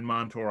like Brandon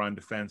Montour on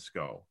defense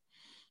go?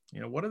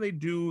 You know, what do they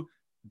do?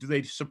 Do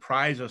they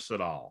surprise us at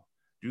all?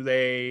 Do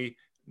they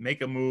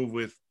make a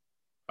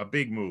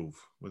big move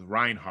with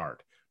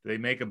Reinhart? Do they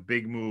make a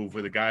big move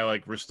with a guy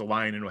like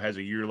Ristolainen who has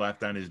a year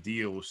left on his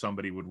deal who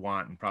somebody would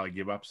want and probably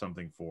give up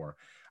something for?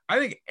 I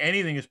think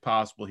anything is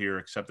possible here,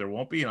 except there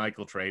won't be an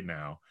Eichel trade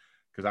now,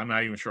 because I'm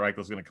not even sure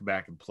Eichel's going to come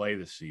back and play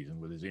this season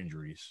with his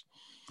injuries.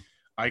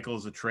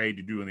 Eichel's a trade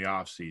to do in the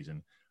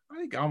offseason. I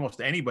think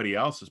almost anybody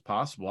else is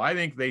possible. I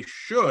think they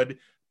should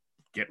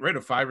get rid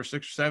of 5 or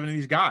 6 or 7 of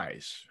these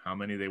guys. How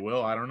many they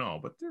will, I don't know.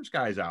 But there's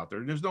guys out there.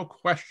 There's no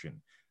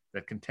question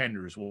that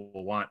contenders will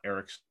want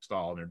Eric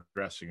Staal in their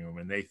dressing room,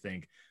 and they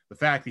think the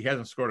fact he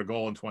hasn't scored a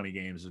goal in 20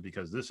 games is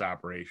because this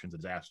operation's a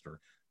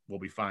disaster. We'll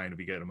be fine if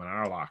we get him in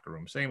our locker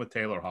room. Same with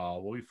Taylor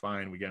Hall. We'll be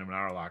fine if we get him in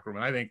our locker room.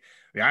 And I think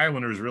the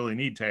Islanders really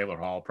need Taylor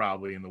Hall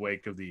probably in the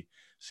wake of the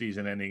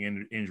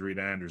season-ending injury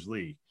to Anders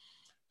Lee.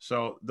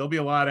 So there'll be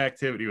a lot of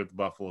activity with the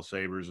Buffalo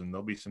Sabres, and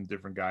there'll be some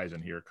different guys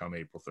in here come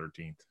April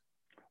 13th.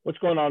 What's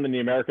going on in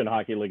the American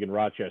Hockey League in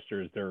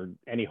Rochester? Is there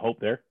any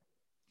hope there?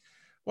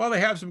 Well,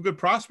 they have some good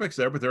prospects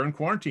there, but they're in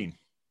quarantine.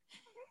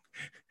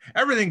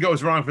 Everything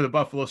goes wrong for the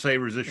Buffalo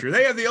Sabres this year.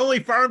 They have the only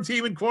farm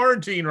team in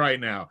quarantine right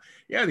now.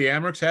 Yeah, the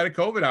Amerks had a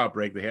COVID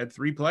outbreak. They had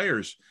 3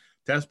 players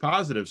test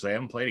positive, so they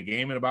haven't played a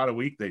game in about a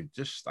week. They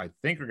just, I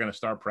think, are going to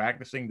start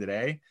practicing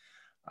today.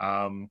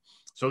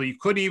 So you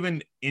couldn't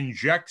even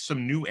inject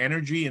some new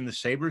energy in the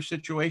Sabres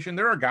situation.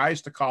 There are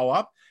guys to call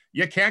up.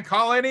 You can't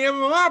call any of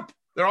them up.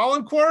 They're all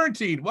in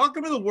quarantine.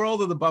 Welcome to the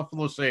world of the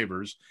Buffalo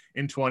Sabres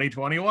in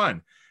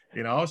 2021.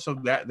 You know, so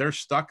that they're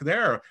stuck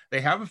there. They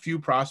have a few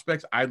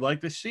prospects I'd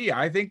like to see.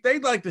 I think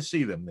they'd like to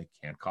see them. They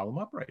can't call them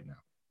up right now.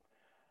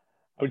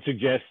 I would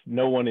suggest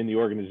no one in the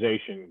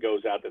organization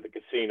goes out to the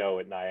casino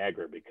at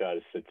Niagara, because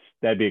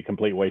that'd be a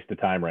complete waste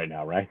of time right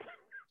now, right?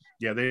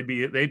 Yeah, they'd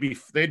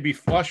be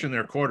flushing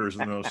their quarters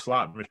in those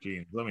slot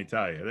machines. Let me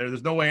tell you,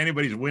 there's no way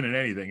anybody's winning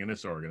anything in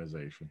this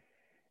organization.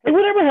 Hey,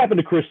 whatever happened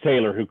to Chris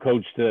Taylor, who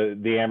coached the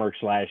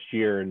Amerks last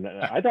year? And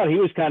I thought he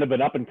was kind of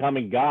an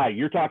up-and-coming guy.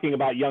 You're talking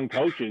about young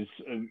coaches.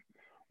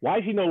 Why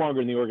is he no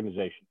longer in the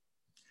organization?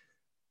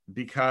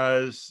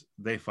 Because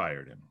they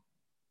fired him.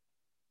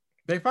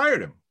 They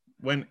fired him.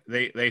 When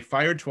they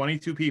fired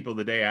 22 people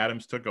the day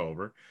Adams took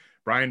over.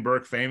 Brian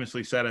Burke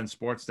famously said on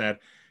Sportsnet,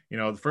 you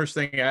know, the first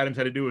thing Adams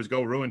had to do was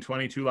go ruin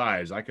 22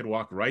 lives. I could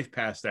walk right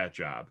past that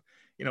job.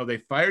 You know, they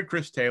fired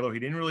Chris Taylor.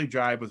 He didn't really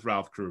jive with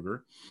Ralph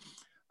Krueger.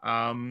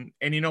 And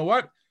you know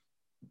what?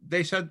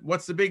 They said,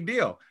 what's the big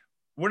deal?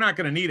 We're not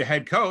going to need a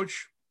head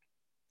coach.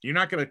 You're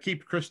not going to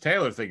keep Chris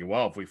Taylor thinking,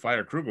 well, if we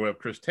fire Krueger, we have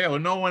Chris Taylor.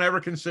 No one ever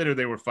considered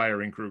they were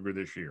firing Krueger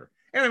this year.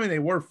 And I mean, they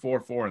were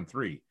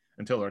 4-4-3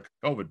 until their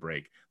COVID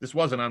break. This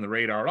wasn't on the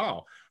radar at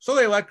all. So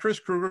they let Chris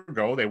Krueger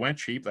go. They went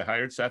cheap. They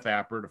hired Seth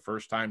Appert, a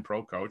first-time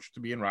pro coach, to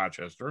be in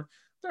Rochester.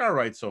 They're all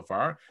right so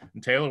far.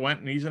 And Taylor went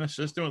and he's an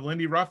assistant with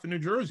Lindy Ruff in New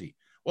Jersey.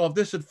 Well, if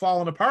this had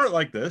fallen apart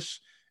like this,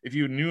 if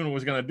you knew it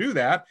was going to do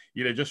that,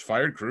 you'd have just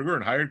fired Krueger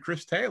and hired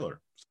Chris Taylor.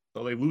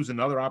 So they lose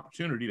another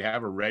opportunity to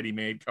have a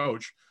ready-made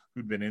coach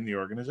who'd been in the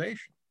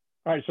organization.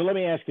 All right, so let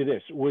me ask you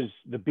this. Was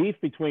the beef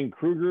between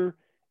Krueger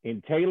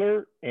and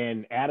Taylor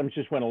and Adams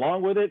just went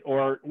along with it?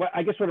 Or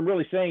I guess what I'm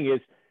really saying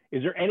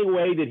is there any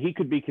way that he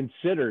could be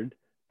considered,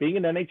 being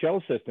an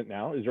NHL assistant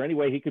now, is there any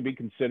way he could be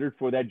considered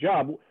for that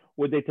job?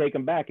 Would they take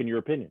him back, in your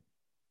opinion?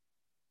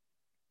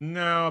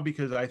 No,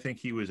 because I think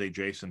he was a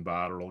Jason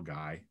Botterill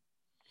guy.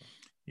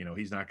 You know,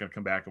 he's not going to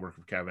come back and work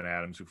with Kevin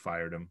Adams, who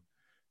fired him.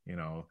 You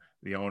know,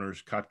 the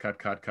owners cut.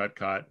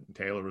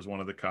 Taylor was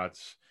one of the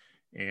cuts.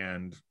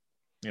 And,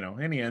 you know,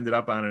 and he ended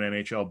up on an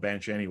NHL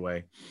bench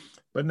anyway.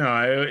 But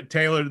no,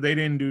 Taylor, they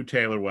didn't do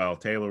Taylor well.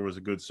 Taylor was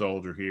a good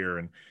soldier here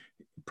and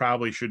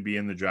probably should be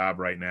in the job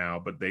right now,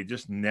 but they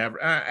just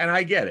never, and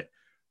I get it.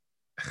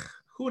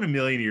 Who in a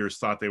million years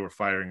thought they were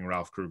firing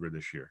Ralph Krueger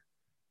this year?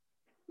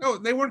 No,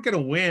 they weren't going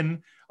to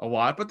win a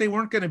lot, but they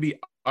weren't going to be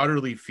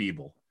utterly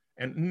feeble.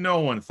 And no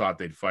one thought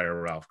they'd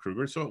fire Ralph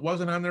Krueger, so it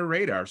wasn't on their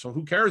radar. So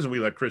who cares if we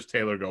let Chris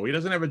Taylor go? He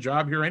doesn't have a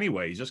job here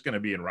anyway. He's just going to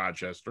be in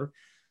Rochester.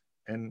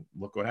 And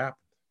look what happened.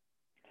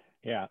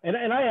 Yeah,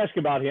 and I ask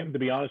about him, to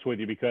be honest with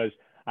you, because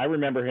I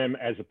remember him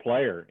as a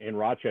player in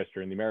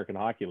Rochester in the American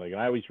Hockey League,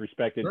 and I always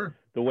respected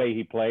the way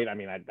he played. I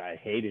mean, I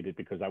hated it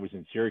because I was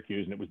in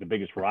Syracuse, and it was the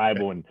biggest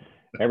rival, and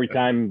every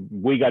time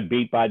we got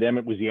beat by them,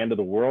 it was the end of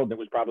the world, and it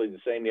was probably the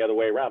same the other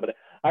way around. But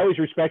I always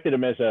respected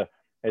him as a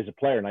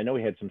player, and I know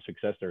he had some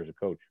success there as a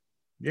coach.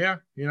 Yeah,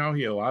 you know,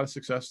 he had a lot of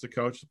success as a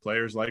coach. The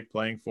players liked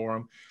playing for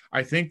him.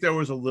 I think there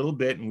was a little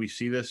bit, and we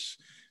see this,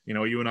 you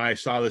know, you and I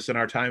saw this in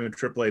our time in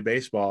AAA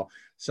baseball.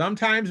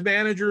 Sometimes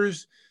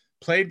managers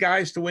played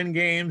guys to win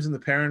games and the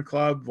parent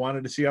club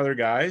wanted to see other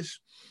guys.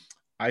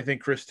 I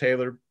think Chris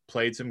Taylor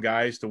played some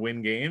guys to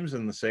win games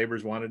and the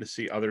Sabres wanted to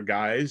see other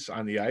guys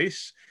on the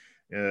ice.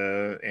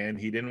 And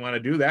he didn't want to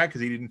do that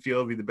because he didn't feel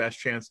it'd be the best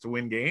chance to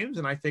win games.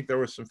 And I think there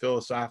was some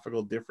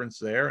philosophical difference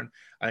there. And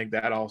I think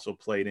that also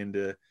played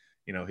into,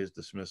 you know, his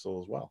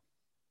dismissal as well.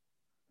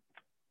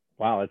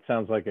 Wow. It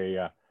sounds like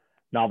a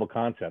novel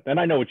concept. And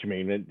I know what you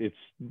mean. It's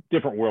a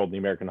different world in the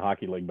American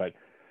Hockey League, but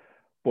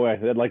boy,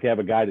 I'd like to have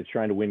a guy that's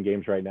trying to win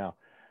games right now.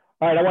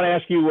 All right, I want to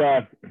ask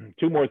you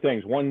two more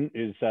things. One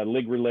is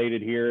league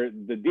related here.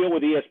 The deal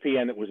with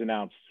ESPN that was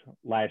announced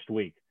last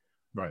week.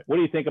 Right. What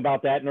do you think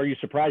about that? And are you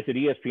surprised that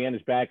ESPN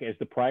is back as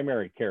the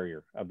primary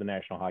carrier of the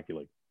National Hockey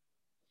League?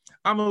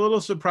 I'm a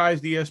little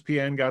surprised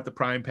ESPN got the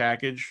prime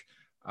package.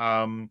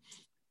 You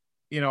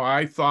know,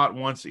 I thought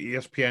once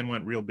ESPN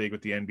went real big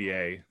with the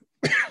NBA,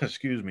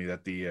 excuse me,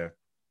 that the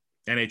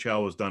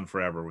NHL was done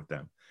forever with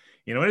them.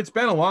 You know, and it's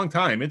been a long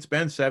time. It's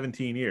been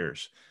 17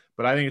 years,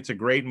 but I think it's a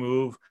great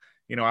move.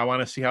 You know, I want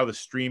to see how the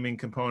streaming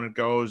component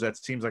goes. That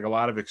seems like a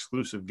lot of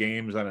exclusive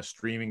games on a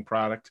streaming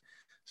product,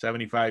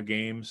 75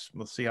 games.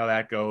 We'll see how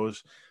that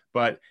goes.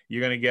 But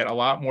you're going to get a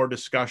lot more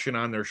discussion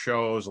on their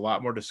shows, a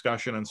lot more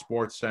discussion on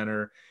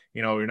SportsCenter.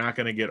 You know, you're not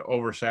going to get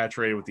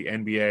oversaturated with the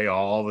NBA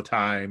all the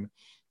time.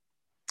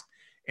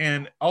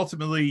 And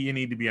ultimately, you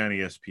need to be on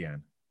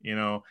ESPN. You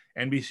know,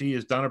 NBC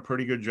has done a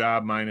pretty good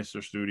job minus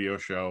their studio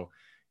show.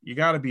 You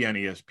got to be on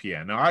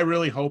ESPN. Now, I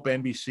really hope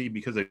NBC,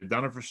 because they've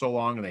done it for so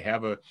long and they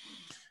have a,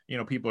 you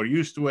know, people are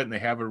used to it and they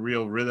have a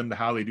real rhythm to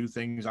how they do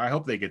things. I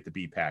hope they get the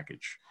B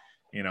package.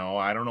 You know,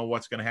 I don't know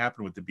what's going to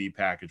happen with the B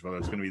package, whether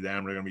it's going to be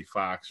them or going to be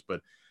Fox. But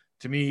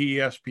to me,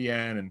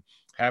 ESPN and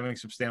having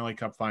some Stanley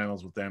Cup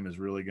finals with them is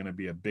really going to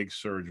be a big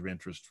surge of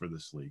interest for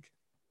this league.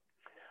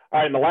 All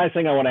right. And the last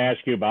thing I want to ask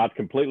you about,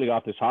 completely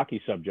off this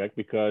hockey subject,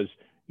 because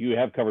you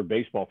have covered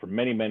baseball for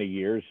many, many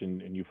years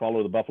and you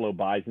follow the Buffalo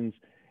Bisons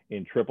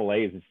in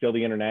AAA. Is it still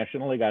the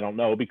International League? I don't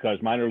know, because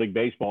minor league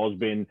baseball has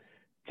been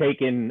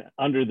taken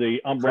under the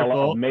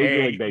umbrella of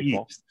Major League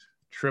Baseball.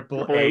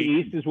 AAA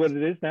East is what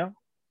it is now.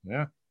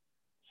 Yeah.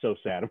 So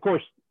sad. Of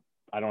course,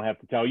 I don't have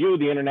to tell you,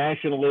 the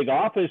International League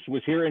office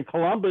was here in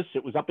Columbus.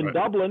 It was up in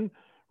Dublin.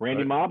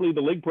 Randy Mobley,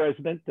 the league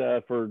president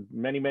for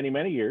many, many,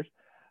 many years.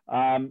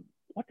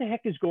 What the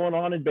heck is going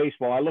on in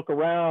baseball? I look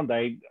around.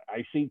 I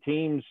see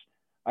teams.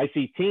 I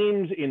see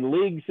teams in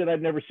leagues that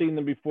I've never seen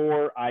them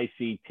before. I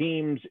see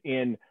teams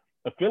in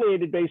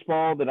affiliated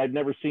baseball that I've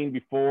never seen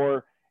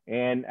before.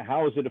 And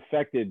how has it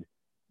affected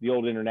the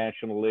old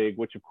International League,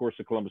 which of course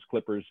the Columbus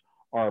Clippers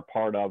are a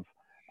part of?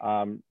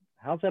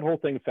 How's that whole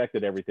thing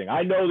affected everything?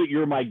 I know that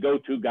you're my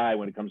go-to guy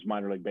when it comes to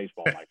minor league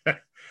baseball,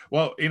 Mike.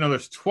 Well, you know,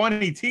 there's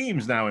 20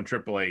 teams now in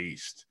AAA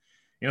East.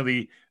 You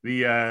know,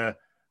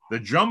 the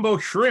Jumbo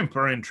Shrimp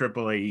are in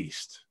AAA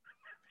East.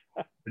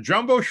 The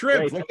Jumbo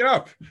Shrimp, look it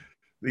up.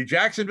 The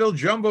Jacksonville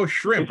Jumbo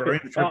Shrimp are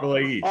in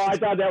AAA East. Oh, I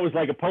thought that was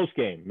like a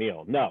post-game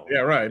meal. No. Yeah,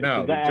 right.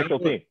 No, the actual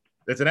team.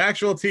 It's an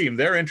actual team.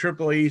 They're in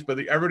AAA East, but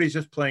everybody's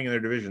just playing in their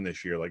division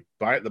this year. Like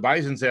the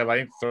Bisons have, I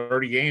think,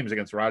 30 games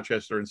against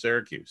Rochester and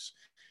Syracuse.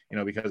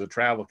 because of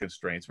travel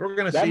constraints. We're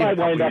going to that see. That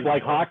might wind up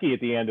like hockey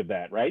at the end of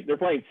that, right? They're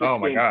playing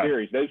 6-game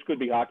series. Those could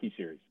be hockey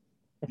series.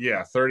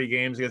 Yeah, 30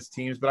 games against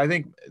teams. But I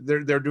think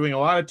they're doing a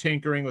lot of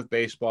tinkering with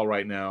baseball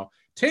right now.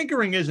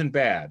 Tinkering isn't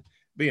bad.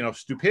 But,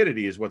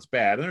 stupidity is what's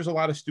bad. And there's a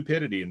lot of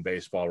stupidity in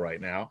baseball right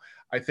now.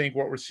 I think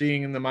what we're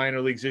seeing in the minor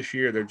leagues this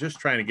year, they're just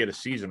trying to get a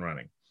season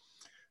running.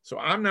 So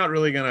I'm not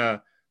really going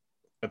to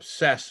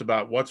obsess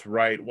about what's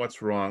right,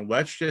 what's wrong.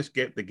 Let's just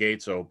get the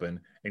gates open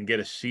and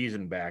get a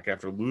season back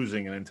after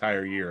losing an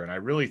entire year. And I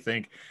really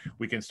think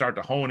we can start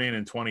to hone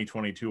in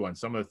 2022 on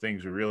some of the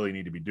things we really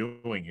need to be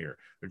doing here.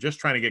 They're just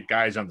trying to get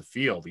guys on the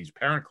field. These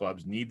parent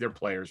clubs need their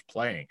players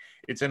playing.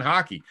 It's in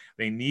hockey.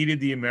 They needed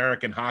the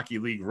American Hockey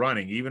League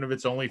running, even if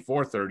it's only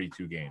for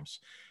 32 games.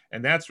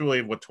 And that's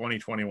really what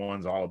 2021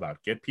 is all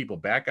about. Get people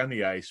back on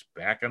the ice,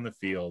 back on the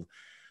field.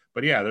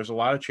 But yeah, there's a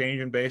lot of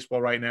change in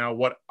baseball right now.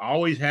 What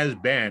always has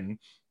been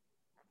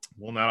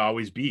will not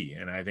always be.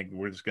 And I think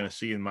we're just going to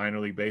see in minor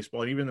league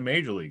baseball and even the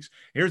major leagues.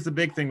 Here's the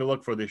big thing to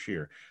look for this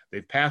year.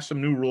 They've passed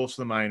some new rules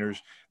to the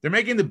minors. They're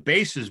making the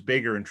bases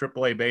bigger in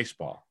AAA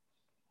baseball.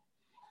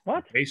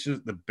 What?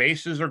 The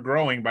bases are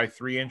growing by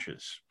 3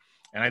 inches.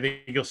 And I think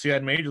you'll see that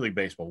in Major League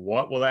Baseball.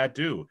 What will that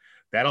do?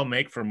 That'll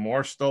make for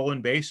more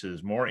stolen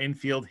bases, more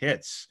infield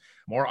hits,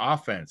 more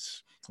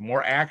offense,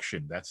 more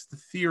action. That's the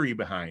theory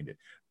behind it.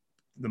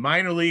 The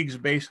minor leagues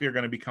basically are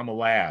going to become a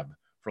lab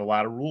for a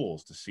lot of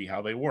rules to see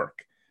how they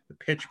work, the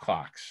pitch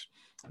clocks.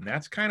 And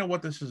that's kind of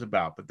what this is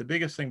about. But the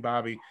biggest thing,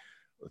 Bobby,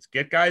 let's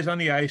get guys on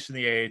the ice in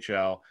the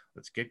AHL.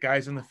 Let's get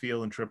guys in the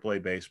field in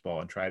AAA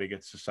baseball and try to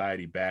get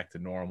society back to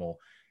normal.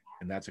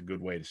 And that's a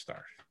good way to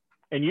start.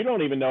 And you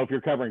don't even know if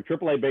you're covering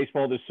AAA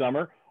baseball this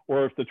summer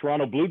or if the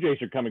Toronto Blue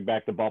Jays are coming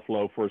back to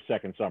Buffalo for a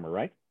second summer,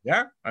 right?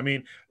 Yeah. I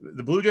mean,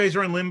 the Blue Jays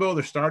are in limbo.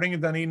 They're starting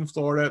in Dunedin,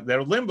 Florida.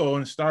 They're limbo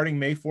and starting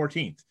May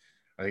 14th.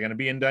 Are they going to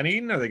be in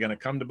Dunedin? Are they going to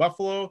come to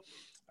Buffalo?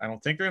 I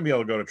don't think they're going to be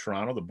able to go to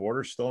Toronto. The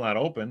border's still not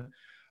open.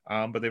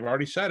 But they've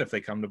already said if they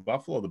come to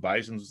Buffalo, the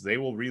Bisons, they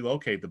will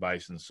relocate the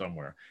Bisons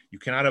somewhere. You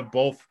cannot have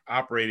both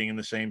operating in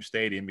the same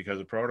stadium because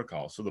of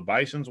protocol. So the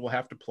Bisons will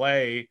have to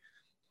play,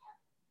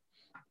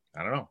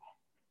 I don't know,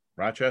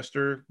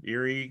 Rochester,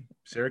 Erie,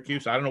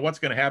 Syracuse. I don't know what's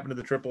going to happen to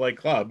the AAA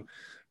club,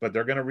 but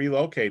they're going to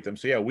relocate them.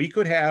 So, yeah, we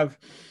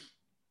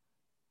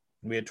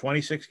had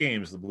 26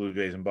 games, the Blue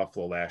Jays in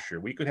Buffalo last year.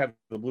 We could have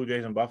the Blue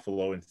Jays in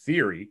Buffalo, in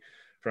theory,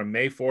 from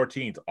May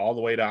 14th all the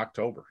way to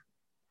October.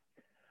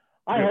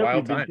 I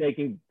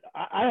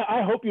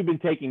hope you've been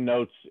taking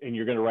notes and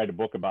you're going to write a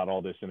book about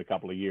all this in a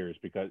couple of years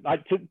because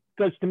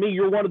to me,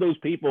 you're one of those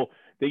people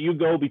that you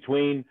go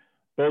between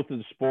both of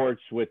the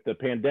sports with the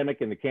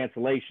pandemic and the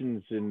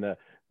cancellations and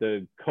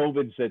the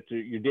COVIDs that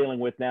you're dealing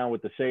with now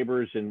with the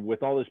Sabres and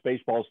with all this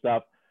baseball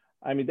stuff.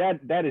 I mean,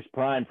 that is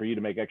prime for you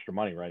to make extra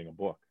money writing a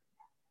book.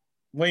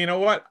 Well, you know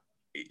what?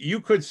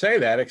 You could say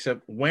that,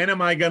 except when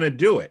am I going to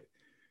do it?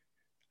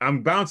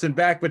 I'm bouncing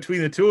back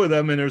between the two of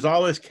them, and there's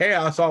all this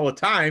chaos all the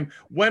time.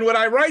 When would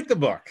I write the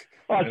book?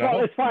 Oh,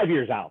 it's 5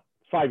 years out.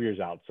 It's 5 years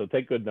out, so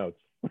take good notes.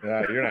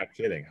 You're not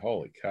kidding.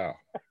 Holy cow.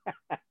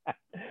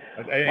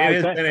 It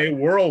has been a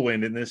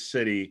whirlwind in this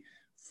city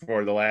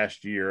for the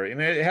last year,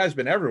 and it has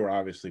been everywhere,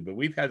 obviously, but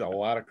we've had a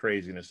lot of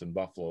craziness in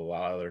Buffalo a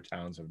lot of other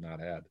towns have not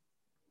had.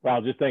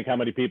 Well, just think how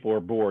many people are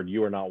bored.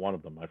 You are not one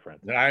of them, my friend.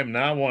 I'm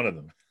not one of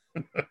them.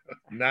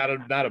 Not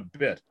a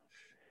bit.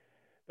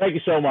 Thank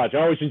you so much.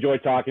 I always enjoy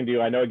talking to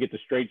you. I know I get the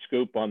straight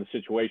scoop on the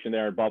situation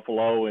there in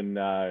Buffalo, and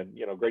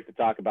great to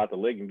talk about the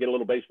league and get a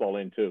little baseball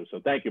in too. So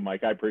thank you,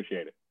 Mike. I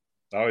appreciate it.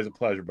 Always a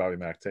pleasure, Bobby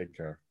Mack. Take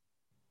care.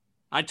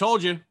 I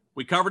told you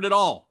we covered it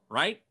all,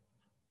 right?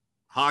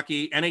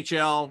 Hockey,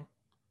 NHL,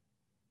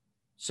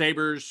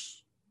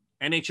 Sabres,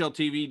 NHL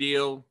TV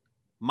deal,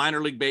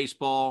 minor league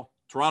baseball,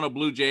 Toronto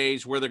Blue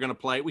Jays, where they're going to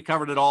play. We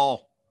covered it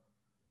all.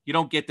 You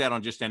don't get that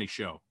on just any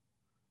show.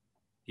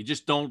 You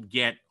just don't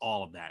get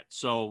all of that.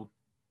 So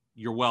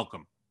you're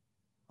welcome.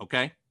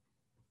 Okay?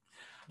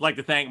 I'd like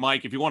to thank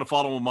Mike. If you want to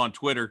follow him on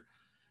Twitter,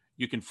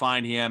 you can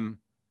find him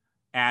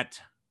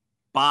at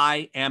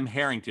ByM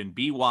Harrington,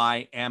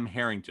 BYM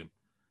Harrington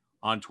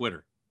on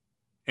Twitter.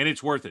 And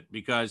it's worth it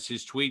because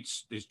his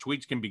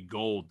tweets can be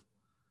gold.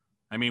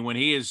 I mean, when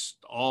he is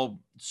all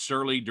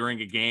surly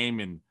during a game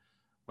and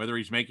whether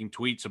he's making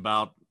tweets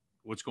about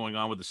what's going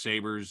on with the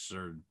Sabres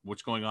or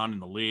what's going on in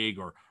the league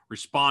or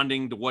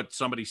responding to what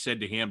somebody said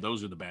to him,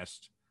 those are the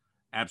best.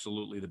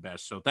 Absolutely the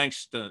best. So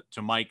thanks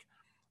to Mike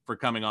for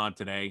coming on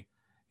today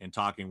and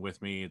talking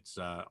with me. It's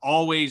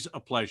always a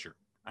pleasure.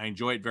 I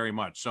enjoy it very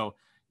much. So,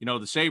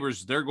 the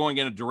Sabres, they're going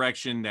in a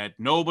direction that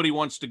nobody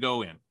wants to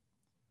go in.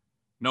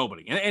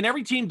 Nobody. And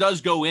every team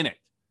does go in it.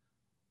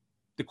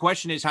 The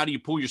question is, how do you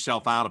pull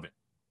yourself out of it,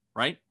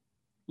 right?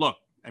 Look,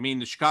 I mean,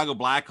 the Chicago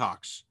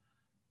Blackhawks,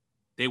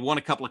 they won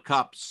a couple of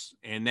cups,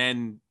 and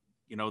then,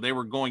 they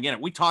were going in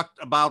it. We talked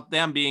about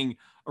them being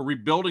a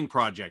rebuilding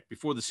project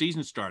before the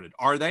season started.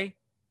 Are they?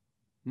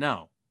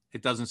 No,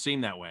 it doesn't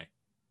seem that way.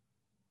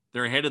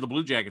 They're ahead of the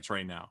Blue Jackets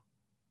right now.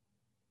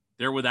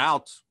 They're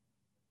without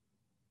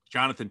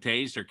Jonathan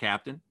Toews, their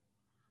captain.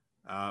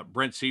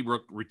 Brent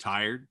Seabrook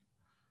retired.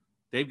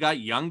 They've got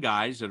young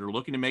guys that are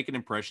looking to make an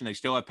impression. They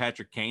still have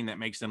Patrick Kane. That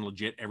makes them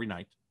legit every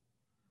night.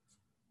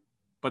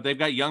 But they've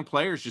got young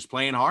players just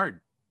playing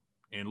hard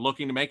and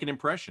looking to make an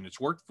impression. It's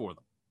worked for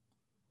them.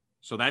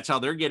 So that's how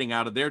they're getting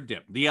out of their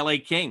dip. The LA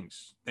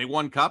Kings, they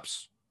won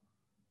cups.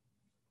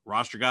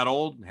 Roster got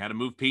old, had to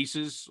move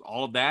pieces,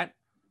 all of that.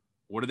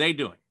 What are they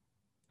doing?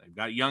 They've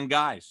got young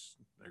guys.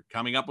 They're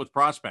coming up with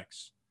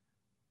prospects,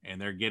 and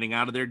they're getting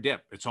out of their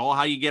dip. It's all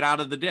how you get out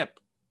of the dip.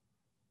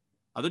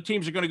 Other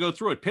teams are going to go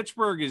through it.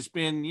 Pittsburgh has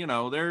been,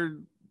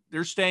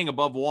 they're staying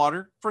above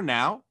water for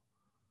now.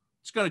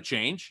 It's going to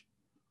change.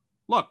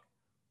 Look,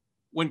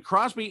 when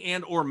Crosby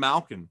and or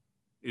Malkin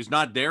is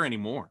not there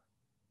anymore,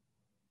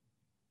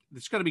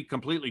 it's going to be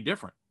completely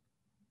different.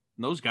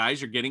 And those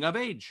guys are getting of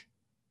age.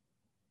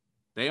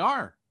 They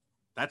are.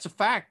 That's a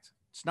fact.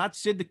 It's not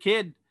Sid the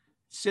kid,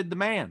 it's Sid the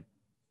man.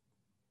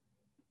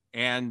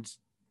 And,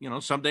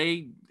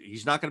 someday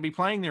he's not going to be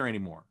playing there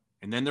anymore.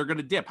 And then they're going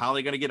to dip. How are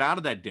they going to get out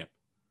of that dip?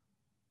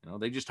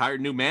 They just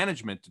hired new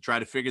management to try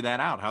to figure that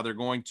out, how they're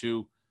going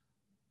to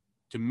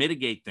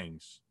mitigate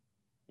things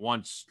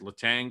once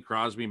Letang,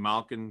 Crosby,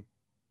 Malkin,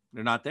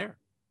 they're not there.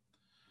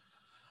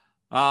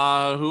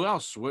 Who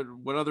else?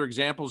 What other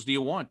examples do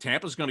you want?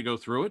 Tampa's going to go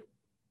through it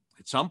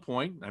at some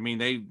point. I mean,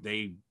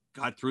 they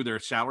got through their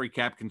salary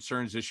cap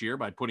concerns this year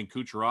by putting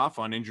Kucherov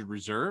on injured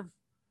reserve.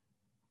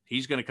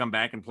 He's going to come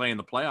back and play in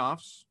the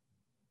playoffs.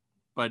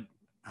 But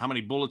how many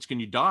bullets can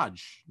you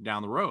dodge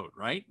down the road,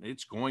 right?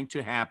 It's going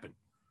to happen.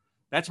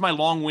 That's my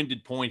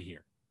long-winded point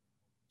here.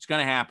 It's going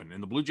to happen.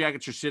 And the Blue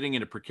Jackets are sitting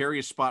in a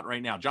precarious spot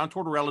right now. John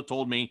Tortorella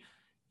told me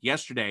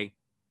yesterday,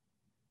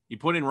 he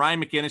put in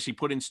Ryan McInnes, he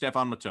put in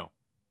Stefan Matteau.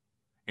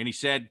 And he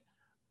said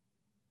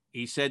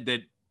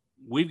that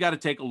we've got to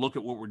take a look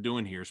at what we're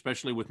doing here,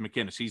 especially with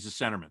McInnes. He's a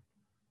centerman.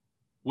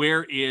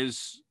 Where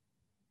is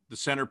the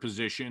center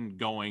position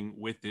going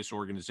with this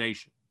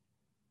organization?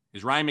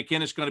 Is Ryan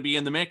McInnes going to be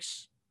in the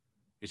mix?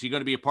 Is he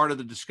going to be a part of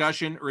the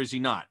discussion, or is he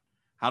not?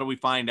 How do we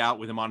find out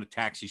with him on a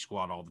taxi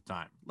squad all the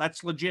time?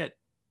 That's legit.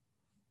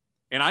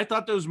 And I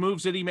thought those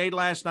moves that he made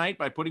last night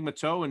by putting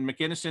Matteau and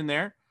McInnes in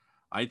there,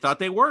 I thought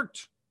they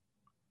worked.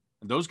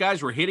 And those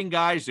guys were hitting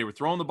guys. They were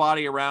throwing the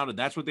body around, and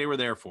that's what they were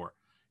there for.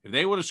 If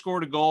they would have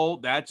scored a goal,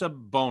 that's a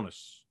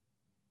bonus.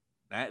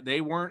 That they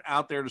weren't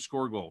out there to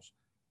score goals.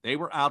 They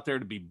were out there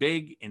to be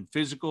big and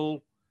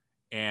physical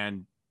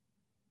and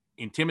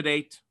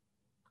intimidate.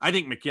 I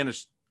think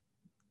McInnes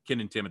can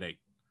intimidate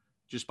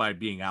just by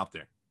being out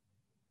there.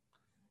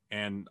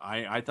 And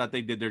I thought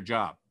they did their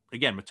job.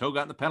 Again, Matteau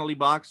got in the penalty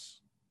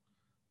box.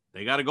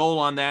 They got a goal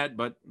on that,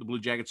 but the Blue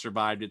Jackets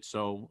survived it,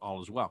 so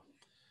all is well.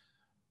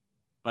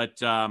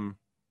 But,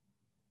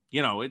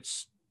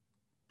 it's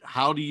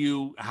how do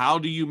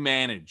you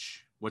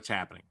manage what's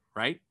happening,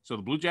 right? So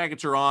the Blue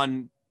Jackets are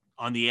on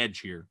the edge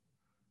here.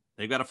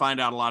 They've got to find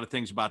out a lot of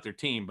things about their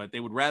team, but they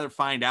would rather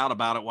find out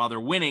about it while they're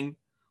winning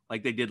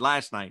like they did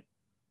last night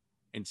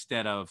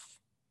instead of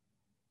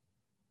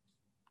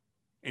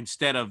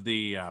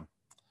the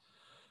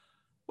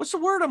what's the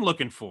word I'm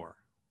looking for?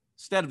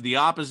 Instead of the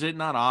opposite,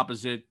 not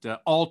opposite,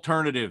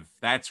 alternative.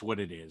 That's what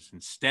it is.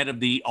 Instead of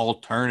the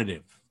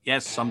alternative.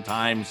 Yes,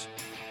 sometimes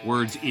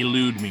words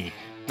elude me.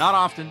 Not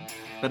often,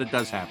 but it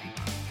does happen.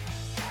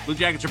 Blue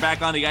Jackets are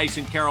back on the ice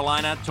in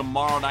Carolina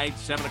tomorrow night,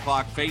 7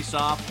 o'clock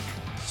face-off.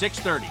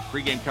 6:30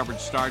 pregame coverage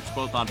starts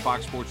both on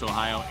Fox Sports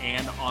Ohio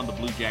and on the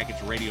Blue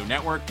Jackets radio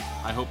network.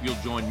 I hope you'll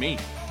join me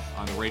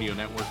on the radio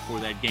network for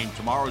that game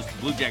tomorrow as the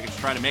Blue Jackets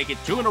try to make it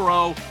 2 in a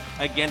row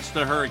against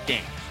the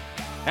Hurricanes.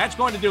 That's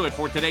going to do it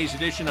for today's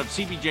edition of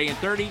CBJ in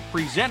 30,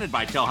 presented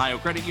by Tel Ohio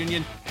Credit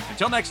Union.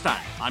 Until next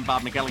time, I'm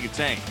Bob McElligott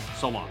saying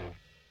so long.